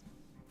 yeah.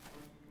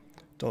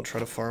 Don't try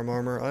to farm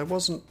armor. I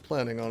wasn't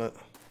planning on it.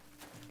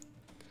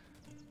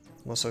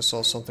 Unless I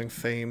saw something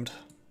famed.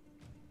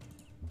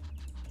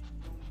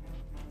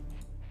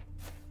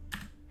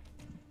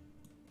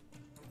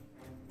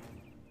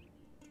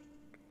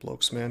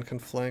 Blokes man can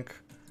flank.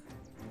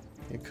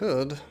 He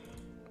could.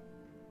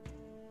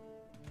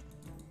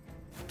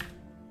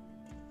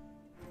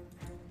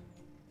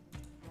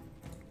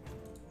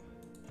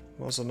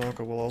 Mazanaka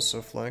will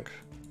also flank.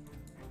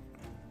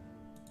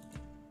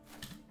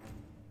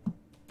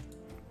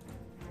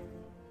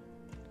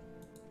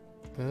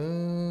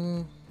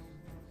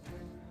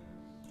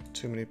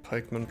 Too many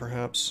pikemen,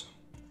 perhaps.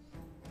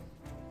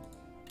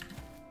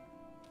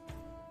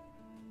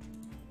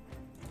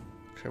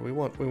 Okay, we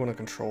want to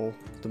control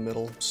the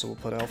middle, so we'll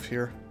put Alf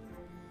here.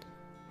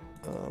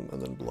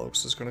 And then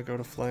Blokes is going to go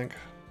to flank.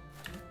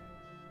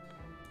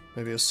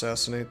 Maybe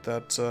assassinate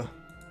that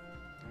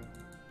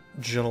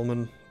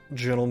gentleman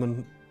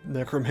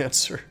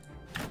necromancer.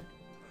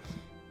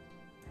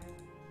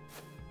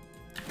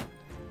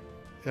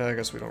 Yeah, I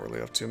guess we don't really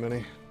have too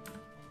many.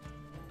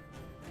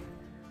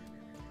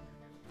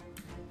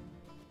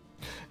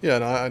 Yeah,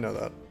 no, I know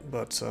that,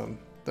 but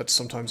that's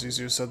sometimes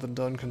easier said than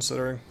done,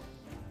 considering.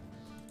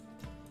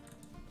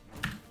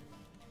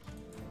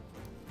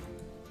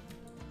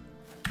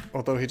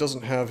 Although he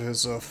doesn't have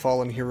his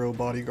fallen hero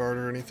bodyguard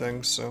or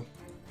anything, so...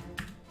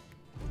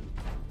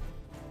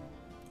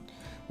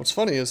 What's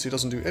funny is he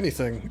doesn't do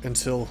anything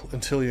until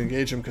you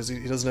engage him, because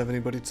he doesn't have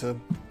anybody to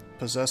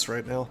possess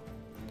right now.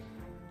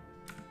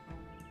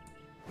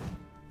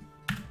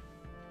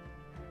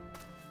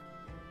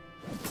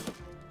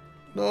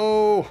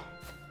 No!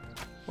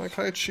 My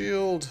kite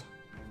shield!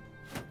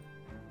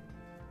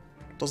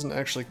 Doesn't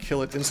actually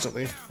kill it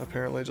instantly,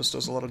 apparently, just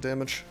does a lot of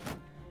damage.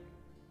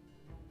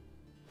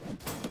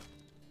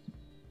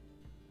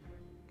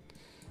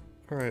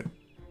 Alright.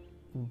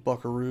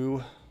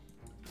 Buckaroo.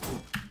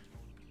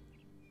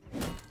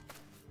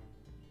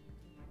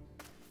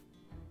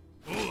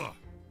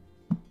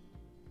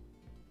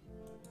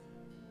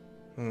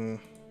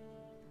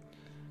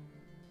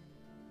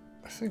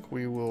 I think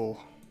we will...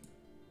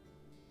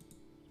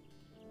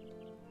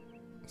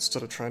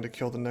 Instead of trying to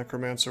kill the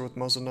Necromancer with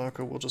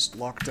Mazanaka, we'll just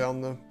lock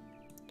down the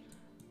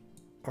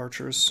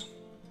archers.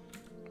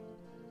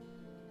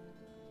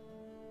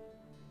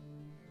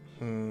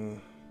 If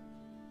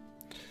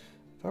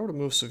I were to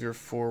move Severe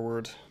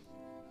forward,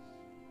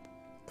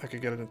 I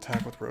could get an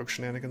attack with Rogue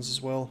Shenanigans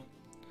as well.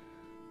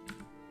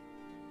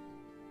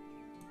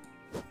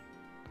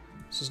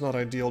 This is not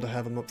ideal to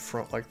have him up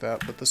front like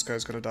that, but this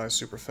guy's gonna die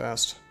super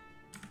fast.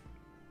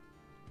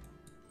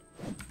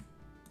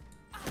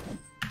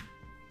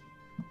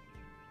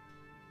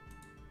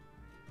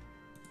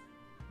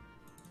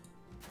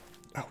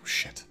 Oh,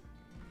 shit.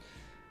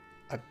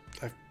 I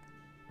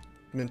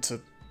meant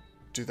to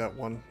do that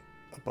one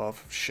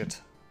above.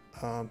 Shit.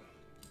 Well,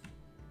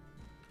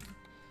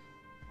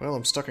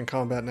 I'm stuck in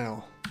combat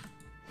now.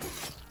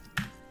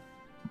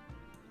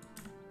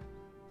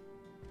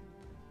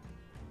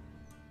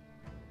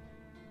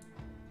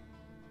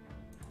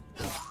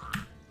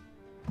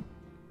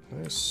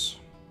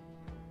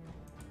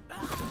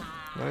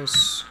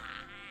 Nice.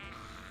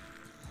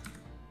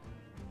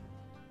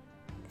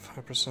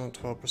 5%,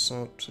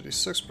 12%,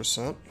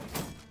 56%.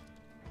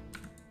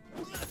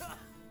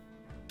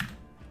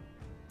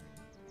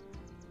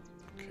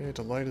 Okay,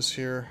 Delight is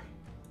here.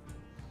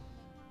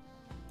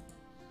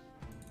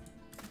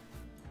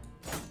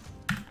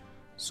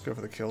 Let's go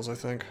for the kills, I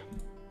think.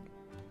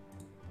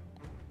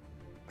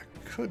 I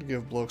could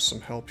give Bloke some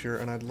help here,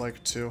 and I'd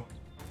like to.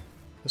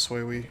 This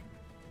way we,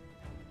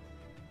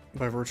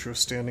 by virtue of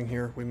standing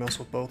here, we mess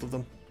with both of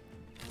them.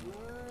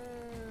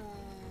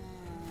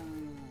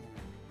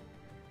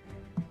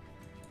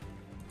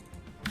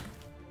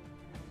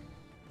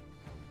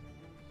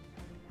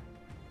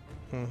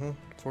 Mm-hmm.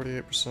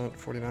 48%,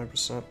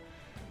 49%.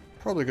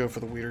 Probably go for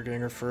the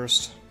Wiederganger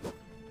first.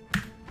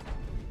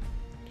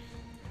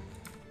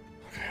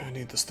 Okay, I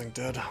need this thing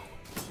dead.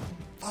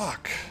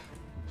 Fuck!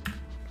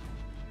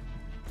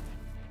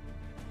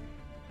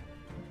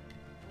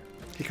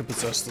 He can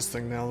possess this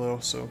thing now, though,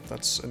 so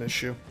that's an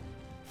issue.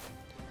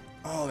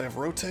 Oh, they have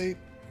rotate?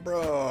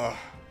 Bruh.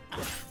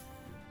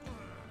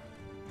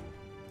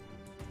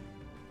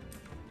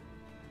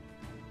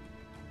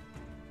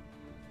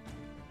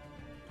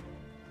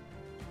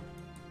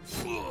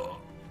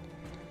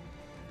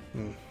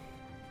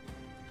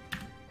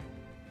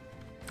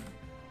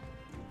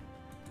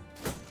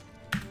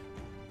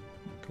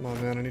 Come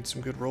on, man, I need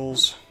some good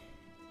rolls.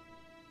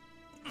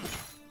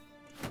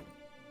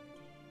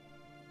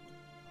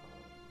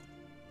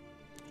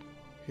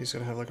 He's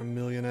gonna have like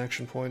 1,000,000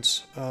 action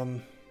points.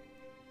 I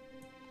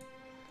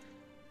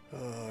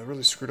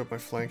really screwed up my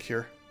flank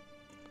here.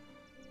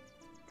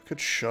 I could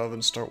shove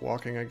and start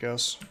walking, I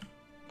guess.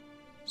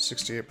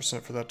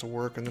 68% for that to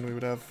work, and then we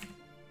would have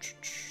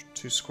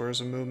 2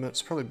 squares of movement.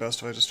 It's probably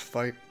best if I just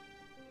fight.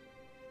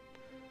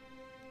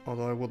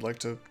 Although I would like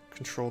to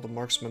control the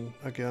marksman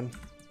again.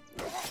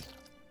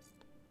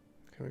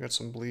 Okay, we got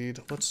some bleed.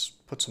 Let's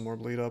put some more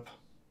bleed up.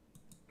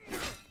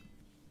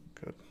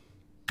 Good.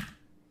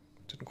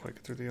 Didn't quite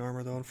get through the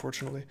armor though,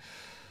 unfortunately.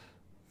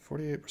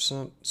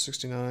 48%,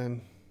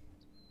 69.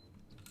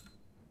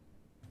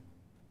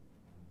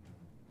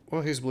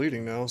 Well, he's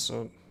bleeding now,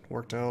 so it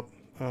worked out.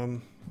 But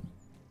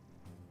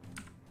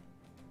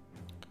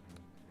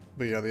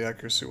yeah, the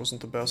accuracy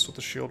wasn't the best with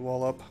the shield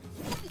wall up.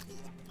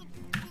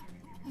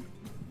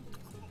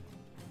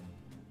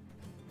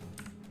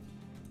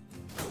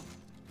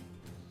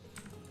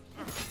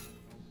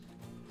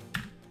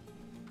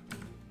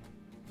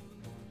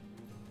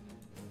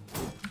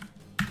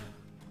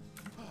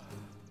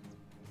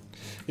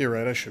 You're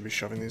right, I should be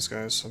shoving these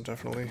guys. I'm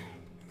definitely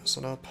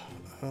messing up.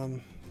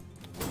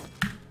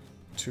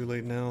 Too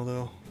late now,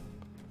 though.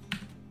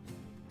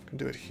 Can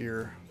do it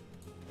here.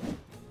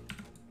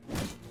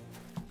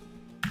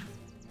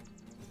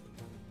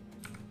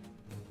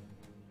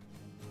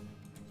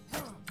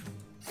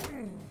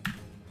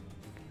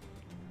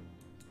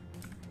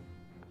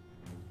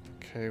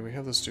 Okay, we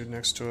have this dude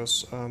next to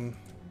us. I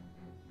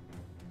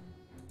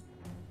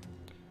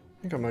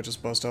think I might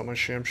just bust out my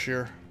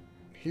Shamshir.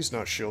 He's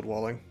not shield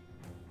walling.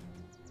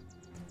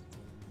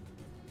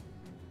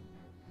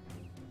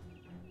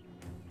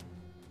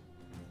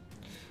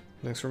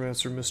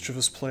 Necromancer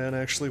mischievous plan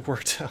actually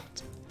worked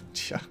out.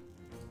 Yeah.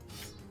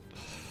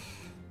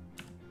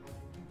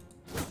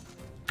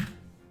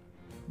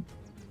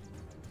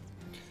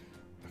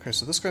 Okay,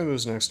 so this guy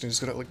moves next, and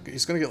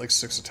he's gonna get like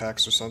 6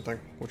 attacks or something,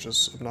 which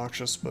is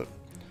obnoxious. But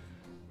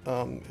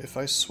if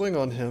I swing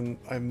on him,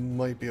 I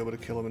might be able to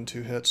kill him in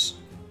 2 hits.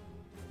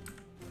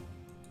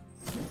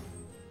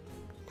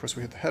 Of course,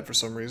 we hit the head for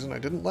some reason. I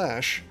didn't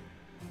lash.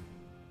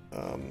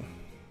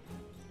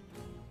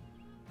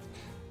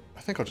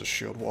 I think I'll just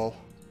shield wall.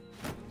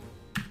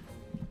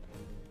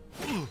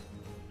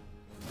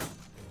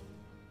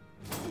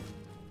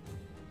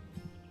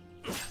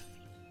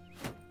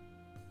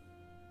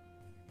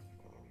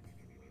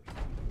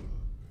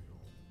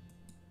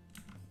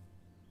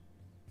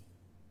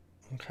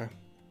 Okay.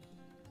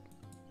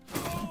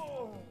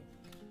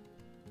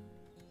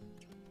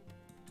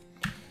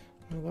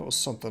 Well, that was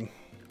something.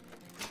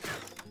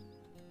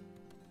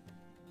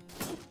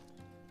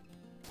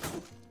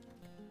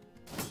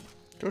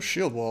 Go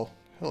shield wall.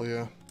 Hell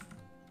yeah.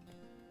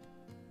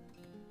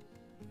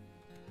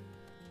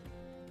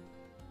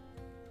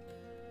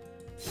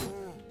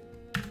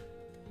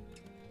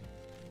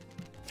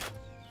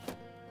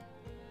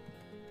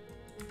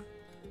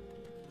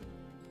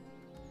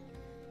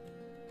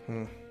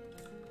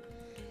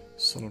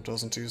 Son of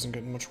doesn't isn't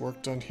getting much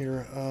work done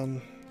here.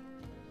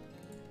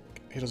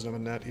 He doesn't have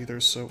a net either,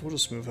 so we'll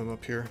just move him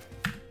up here.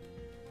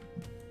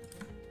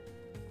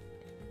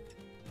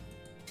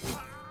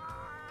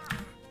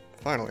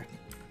 Finally.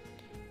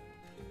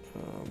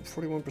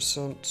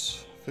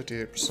 41%,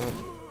 58%.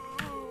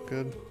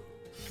 Good.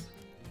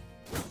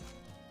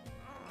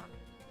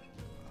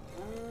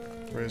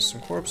 Raise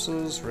some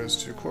corpses, raise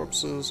 2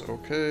 corpses,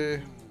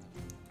 okay.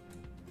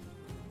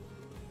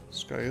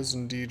 This guy is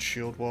indeed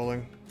shield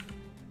walling.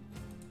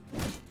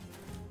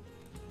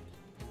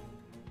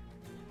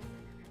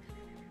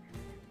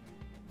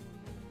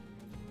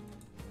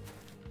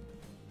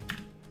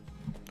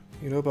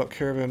 You know about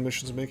caravan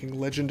missions making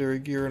legendary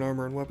gear and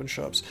armor and weapon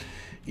shops.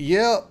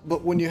 Yeah,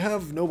 but when you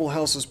have noble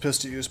houses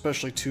pissed at you,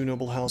 especially two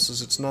noble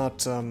houses, it's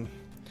not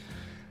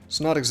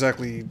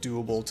exactly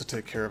doable to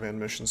take caravan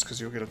missions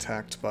because you'll get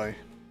attacked by,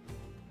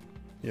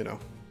 you know.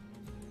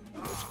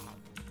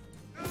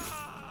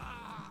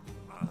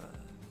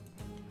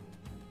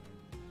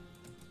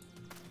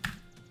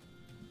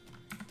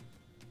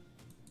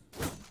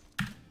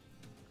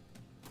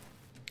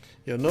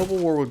 Yeah, Noble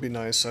War would be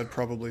nice. I'd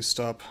probably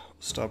stop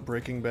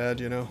Breaking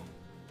Bad, you know.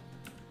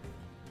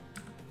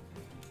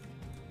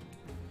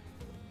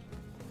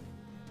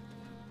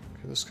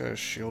 Okay, this guy is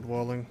shield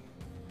walling.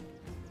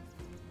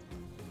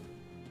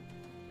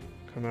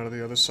 Come out of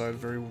the other side,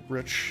 very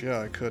rich.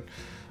 Yeah, I could.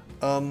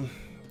 So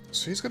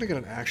he's gonna get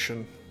an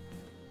action.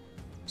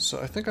 So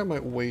I think I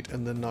might wait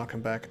and then knock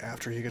him back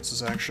after he gets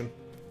his action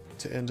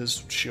to end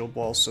his shield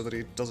wall so that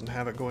he doesn't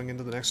have it going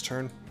into the next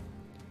turn.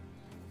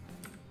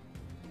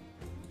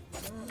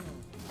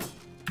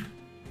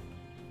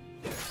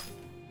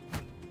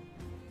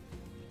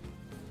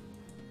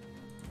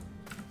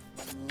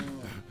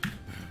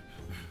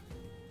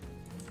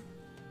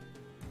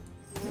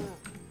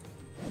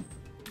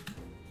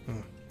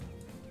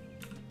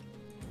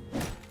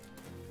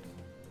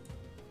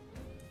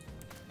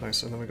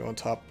 Nice, and then we go on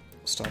top,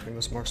 stopping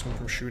this marksman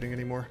from shooting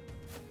anymore.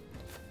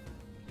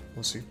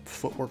 Unless he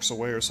footworks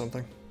away or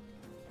something.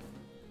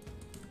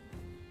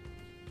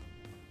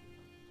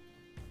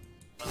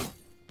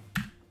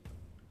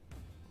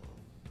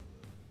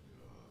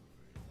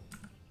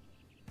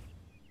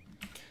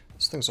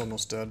 This thing's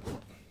almost dead.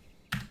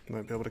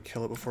 Might be able to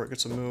kill it before it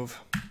gets a move.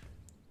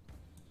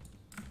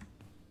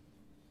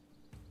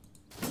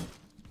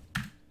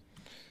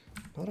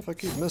 Not if I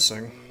keep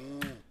missing.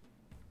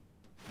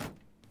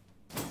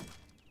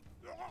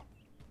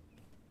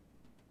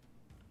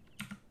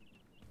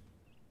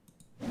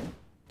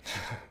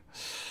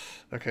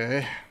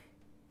 Okay.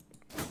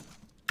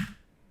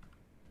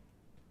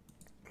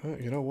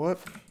 You know what?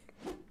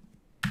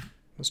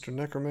 Mr.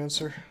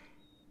 Necromancer?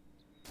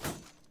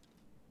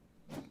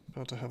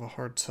 About to have a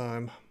hard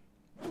time.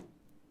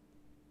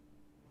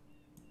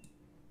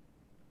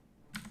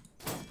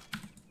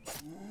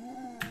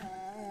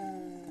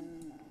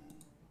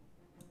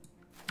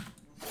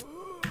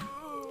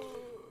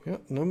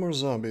 Yep, no more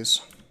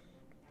zombies.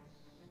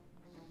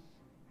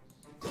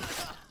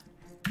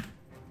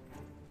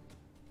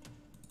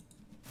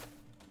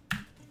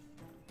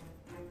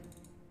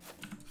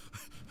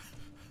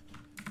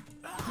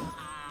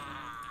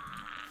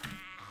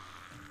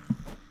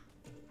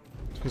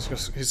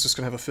 He's just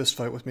gonna have a fist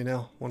fight with me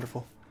now.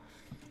 Wonderful.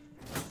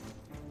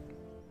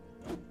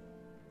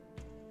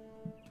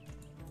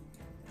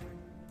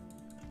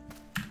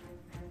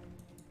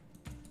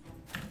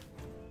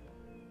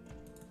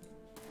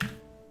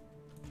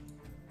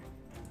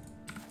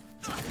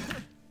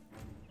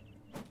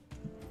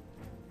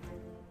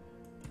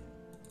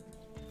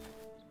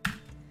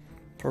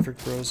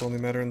 Perfect bros only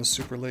matter in the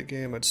super late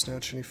game. I'd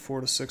snatch any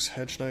 4 to 6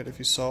 hedge knight if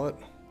you saw it.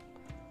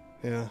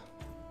 Yeah.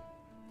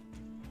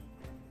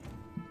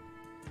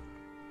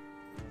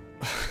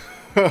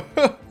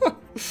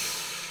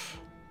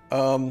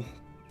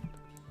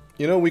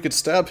 You know, we could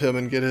stab him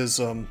and get his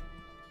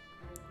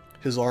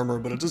armor,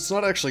 but it's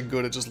not actually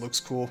good, it just looks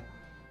cool.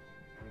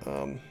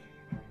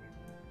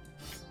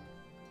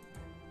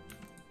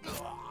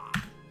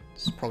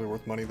 It's probably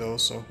worth money though,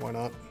 so why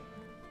not?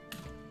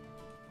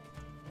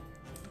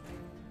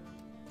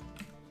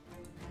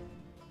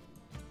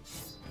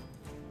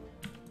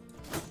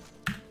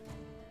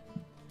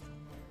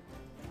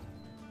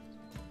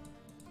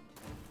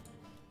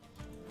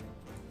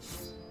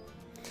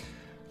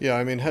 Yeah,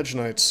 I mean, Hedge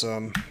Knights,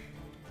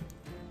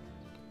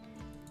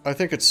 I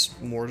think it's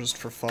more just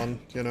for fun,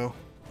 you know?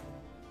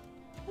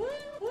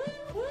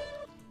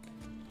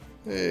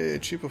 Hey,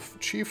 Chief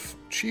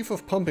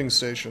of Pumping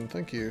Station,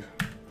 thank you.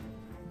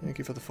 Thank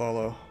you for the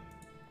follow.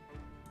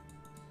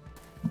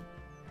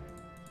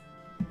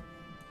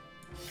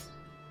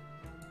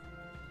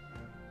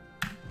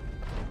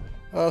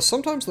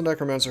 Sometimes the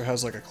Necromancer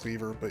has like a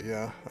cleaver, but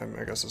yeah,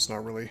 I guess it's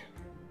not really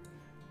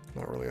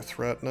a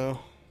threat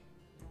now.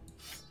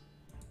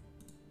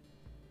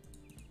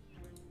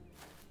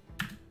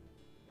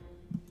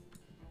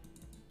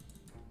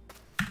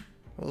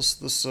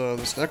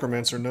 This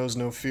Necromancer knows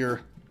no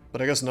fear,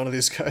 but I guess none of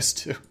these guys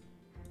do.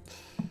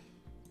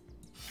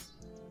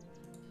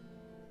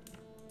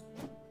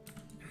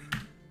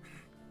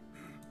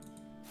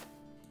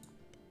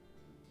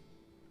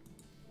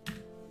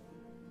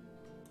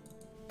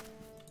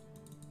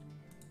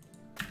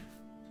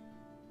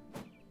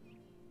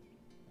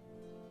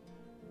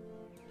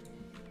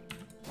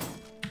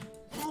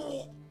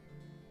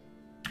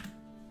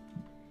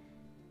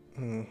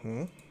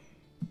 Mm-hmm.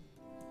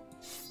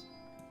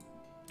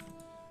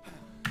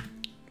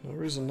 No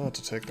reason not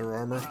to take their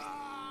armor.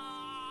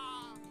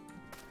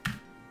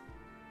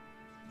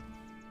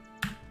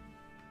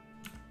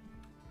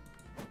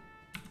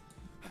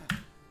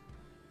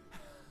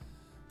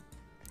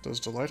 Does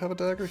Delight have a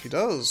dagger? He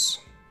does!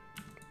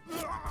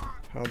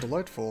 How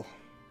delightful.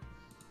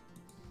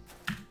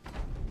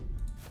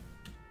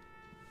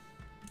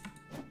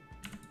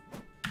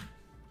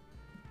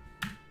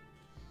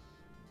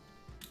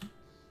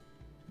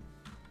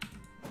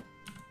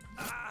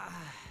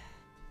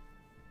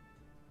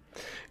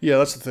 Yeah,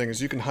 that's the thing,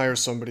 is you can hire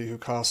somebody who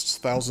costs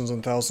thousands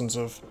and thousands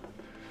of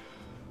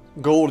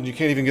gold and you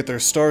can't even get their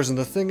stars, and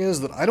the thing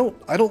is that I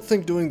don't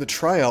think doing the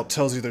tryout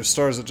tells you their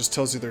stars, it just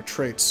tells you their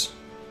traits.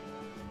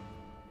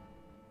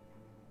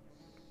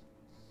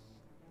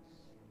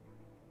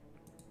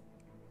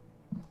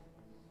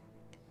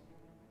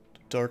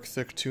 Dark,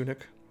 thick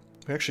tunic.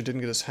 We actually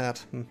didn't get his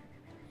hat.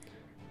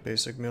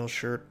 Basic male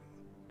shirt.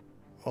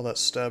 All that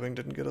stabbing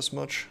didn't get us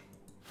much.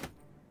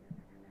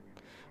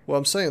 Well,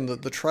 I'm saying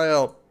that the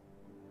tryout...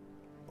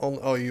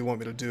 Oh, you want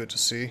me to do it to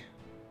see?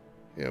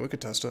 Yeah, we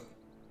could test it.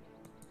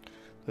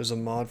 There's a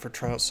mod for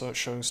tryout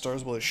showing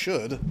stars. Well, it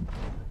should.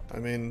 I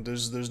mean,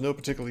 there's no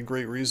particularly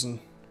great reason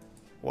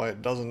why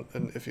it doesn't,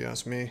 and if you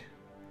ask me.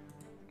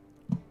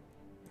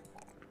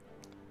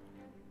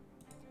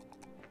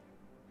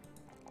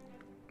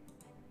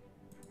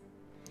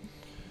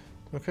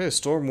 Okay,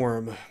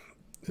 Stormworm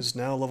is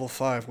now level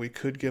 5. We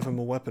could give him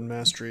a weapon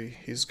mastery.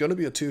 He's going to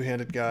be a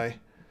two-handed guy.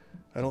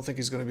 I don't think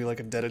he's going to be like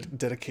a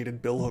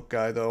dedicated billhook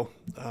guy, though.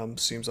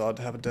 Seems odd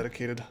to have a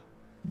dedicated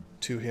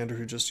two-hander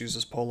who just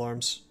uses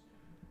polearms.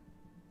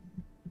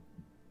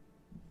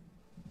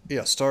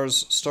 Yeah,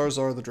 stars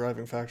are the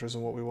driving factors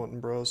in what we want in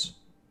bros.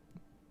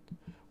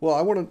 Well,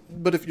 I want to,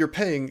 but if you're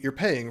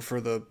paying for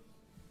the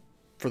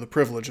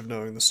privilege of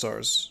knowing the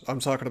stars. I'm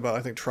talking about,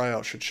 I think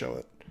tryout should show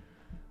it.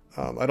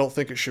 I don't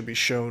think it should be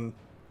shown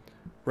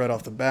right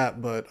off the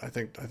bat, but I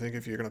think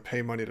if you're going to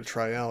pay money to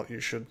try out, you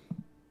should,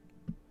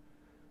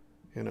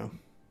 you know.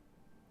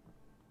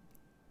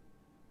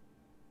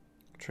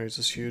 Trades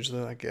is huge,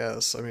 though, I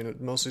guess. I mean,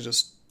 it mostly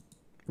just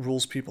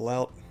rules people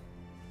out.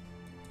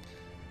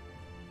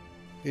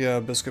 Yeah,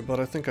 Biscuit Butt,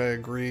 I think I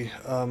agree.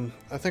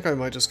 I think I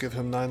might just give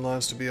him 9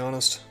 lives, to be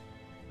honest.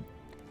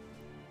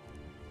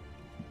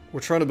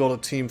 We're trying to build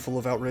a team full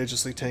of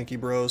outrageously tanky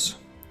bros.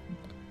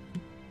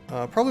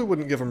 Probably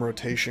wouldn't give him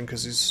rotation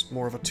because he's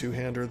more of a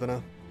two-hander than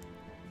a...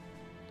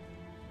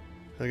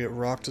 Did I get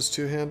rocked as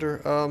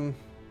two-hander?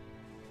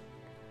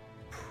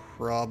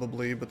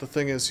 Probably, but the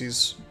thing is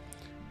he's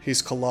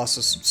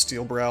Colossus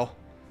Steelbrow.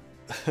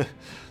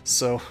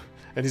 So,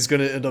 and he's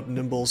gonna end up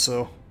nimble,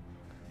 so...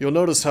 You'll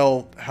notice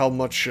how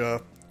much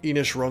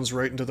Enish runs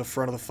right into the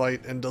front of the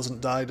fight and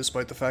doesn't die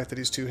despite the fact that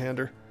he's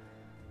two-hander.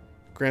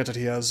 Granted,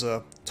 he has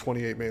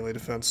 28 melee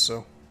defense,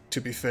 so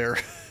to be fair,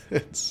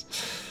 it's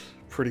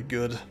pretty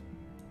good.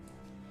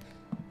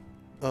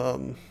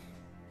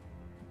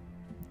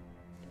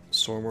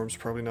 Stormworm's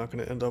probably not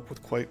going to end up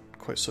with quite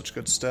such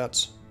good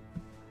stats.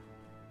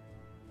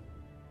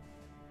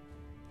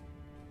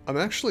 I'm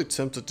actually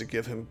tempted to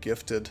give him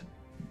Gifted,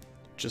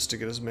 just to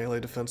get his melee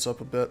defense up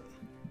a bit.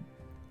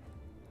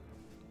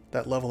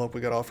 That level up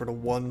we got offered a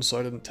 1, so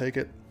I didn't take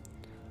it.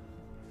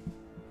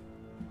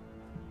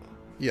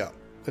 Yeah,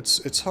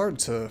 it's hard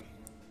to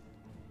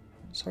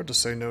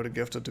say no to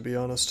Gifted, to be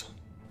honest.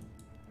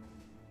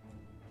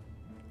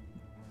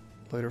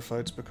 Later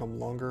fights become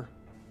longer.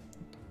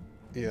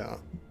 Yeah.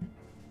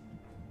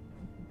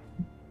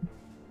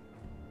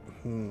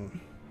 I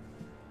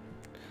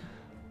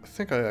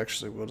think I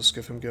actually will just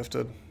give him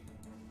Gifted.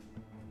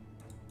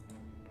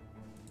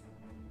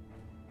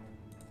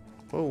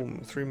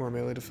 Boom, 3 more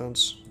melee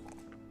defense.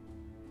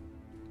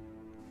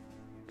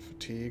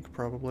 Fatigue,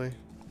 probably.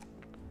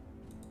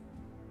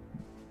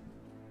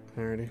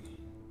 Alrighty.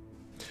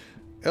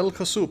 El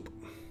Kasup.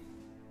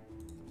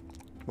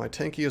 My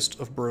tankiest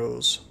of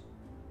bros.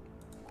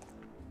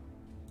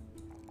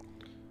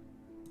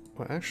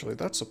 Well, actually,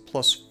 that's a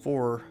 +4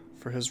 for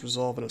his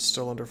resolve, and it's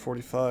still under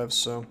 45,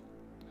 so...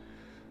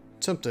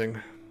 Tempting.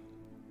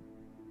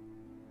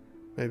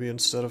 Maybe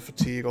instead of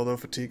fatigue, although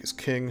fatigue is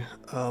king.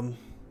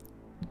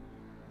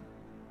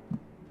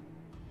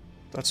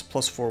 That's a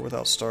 +4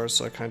 without stars,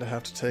 so I kind of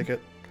have to take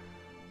it.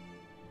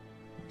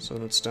 So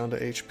then it's down to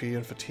HP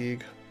and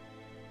fatigue.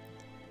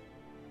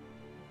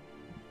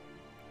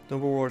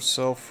 Noble War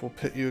itself will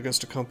pit you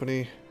against a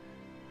company.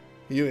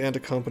 You and a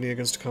company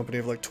against a company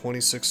of like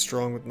 26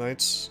 strong with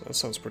knights. That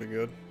sounds pretty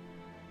good.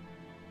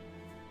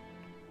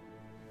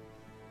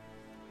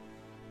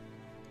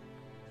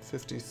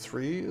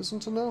 $53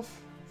 isn't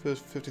enough?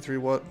 53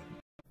 what?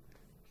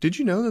 Did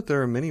you know that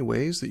there are many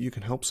ways that you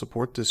can help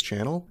support this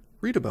channel?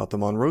 Read about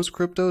them on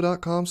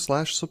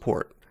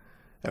rosecrypto.com/support.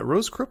 At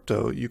Rose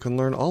Crypto, you can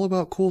learn all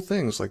about cool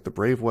things like the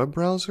Brave web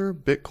browser,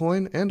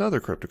 Bitcoin, and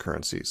other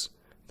cryptocurrencies.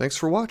 Thanks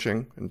for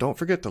watching, and don't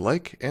forget to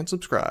like and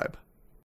subscribe.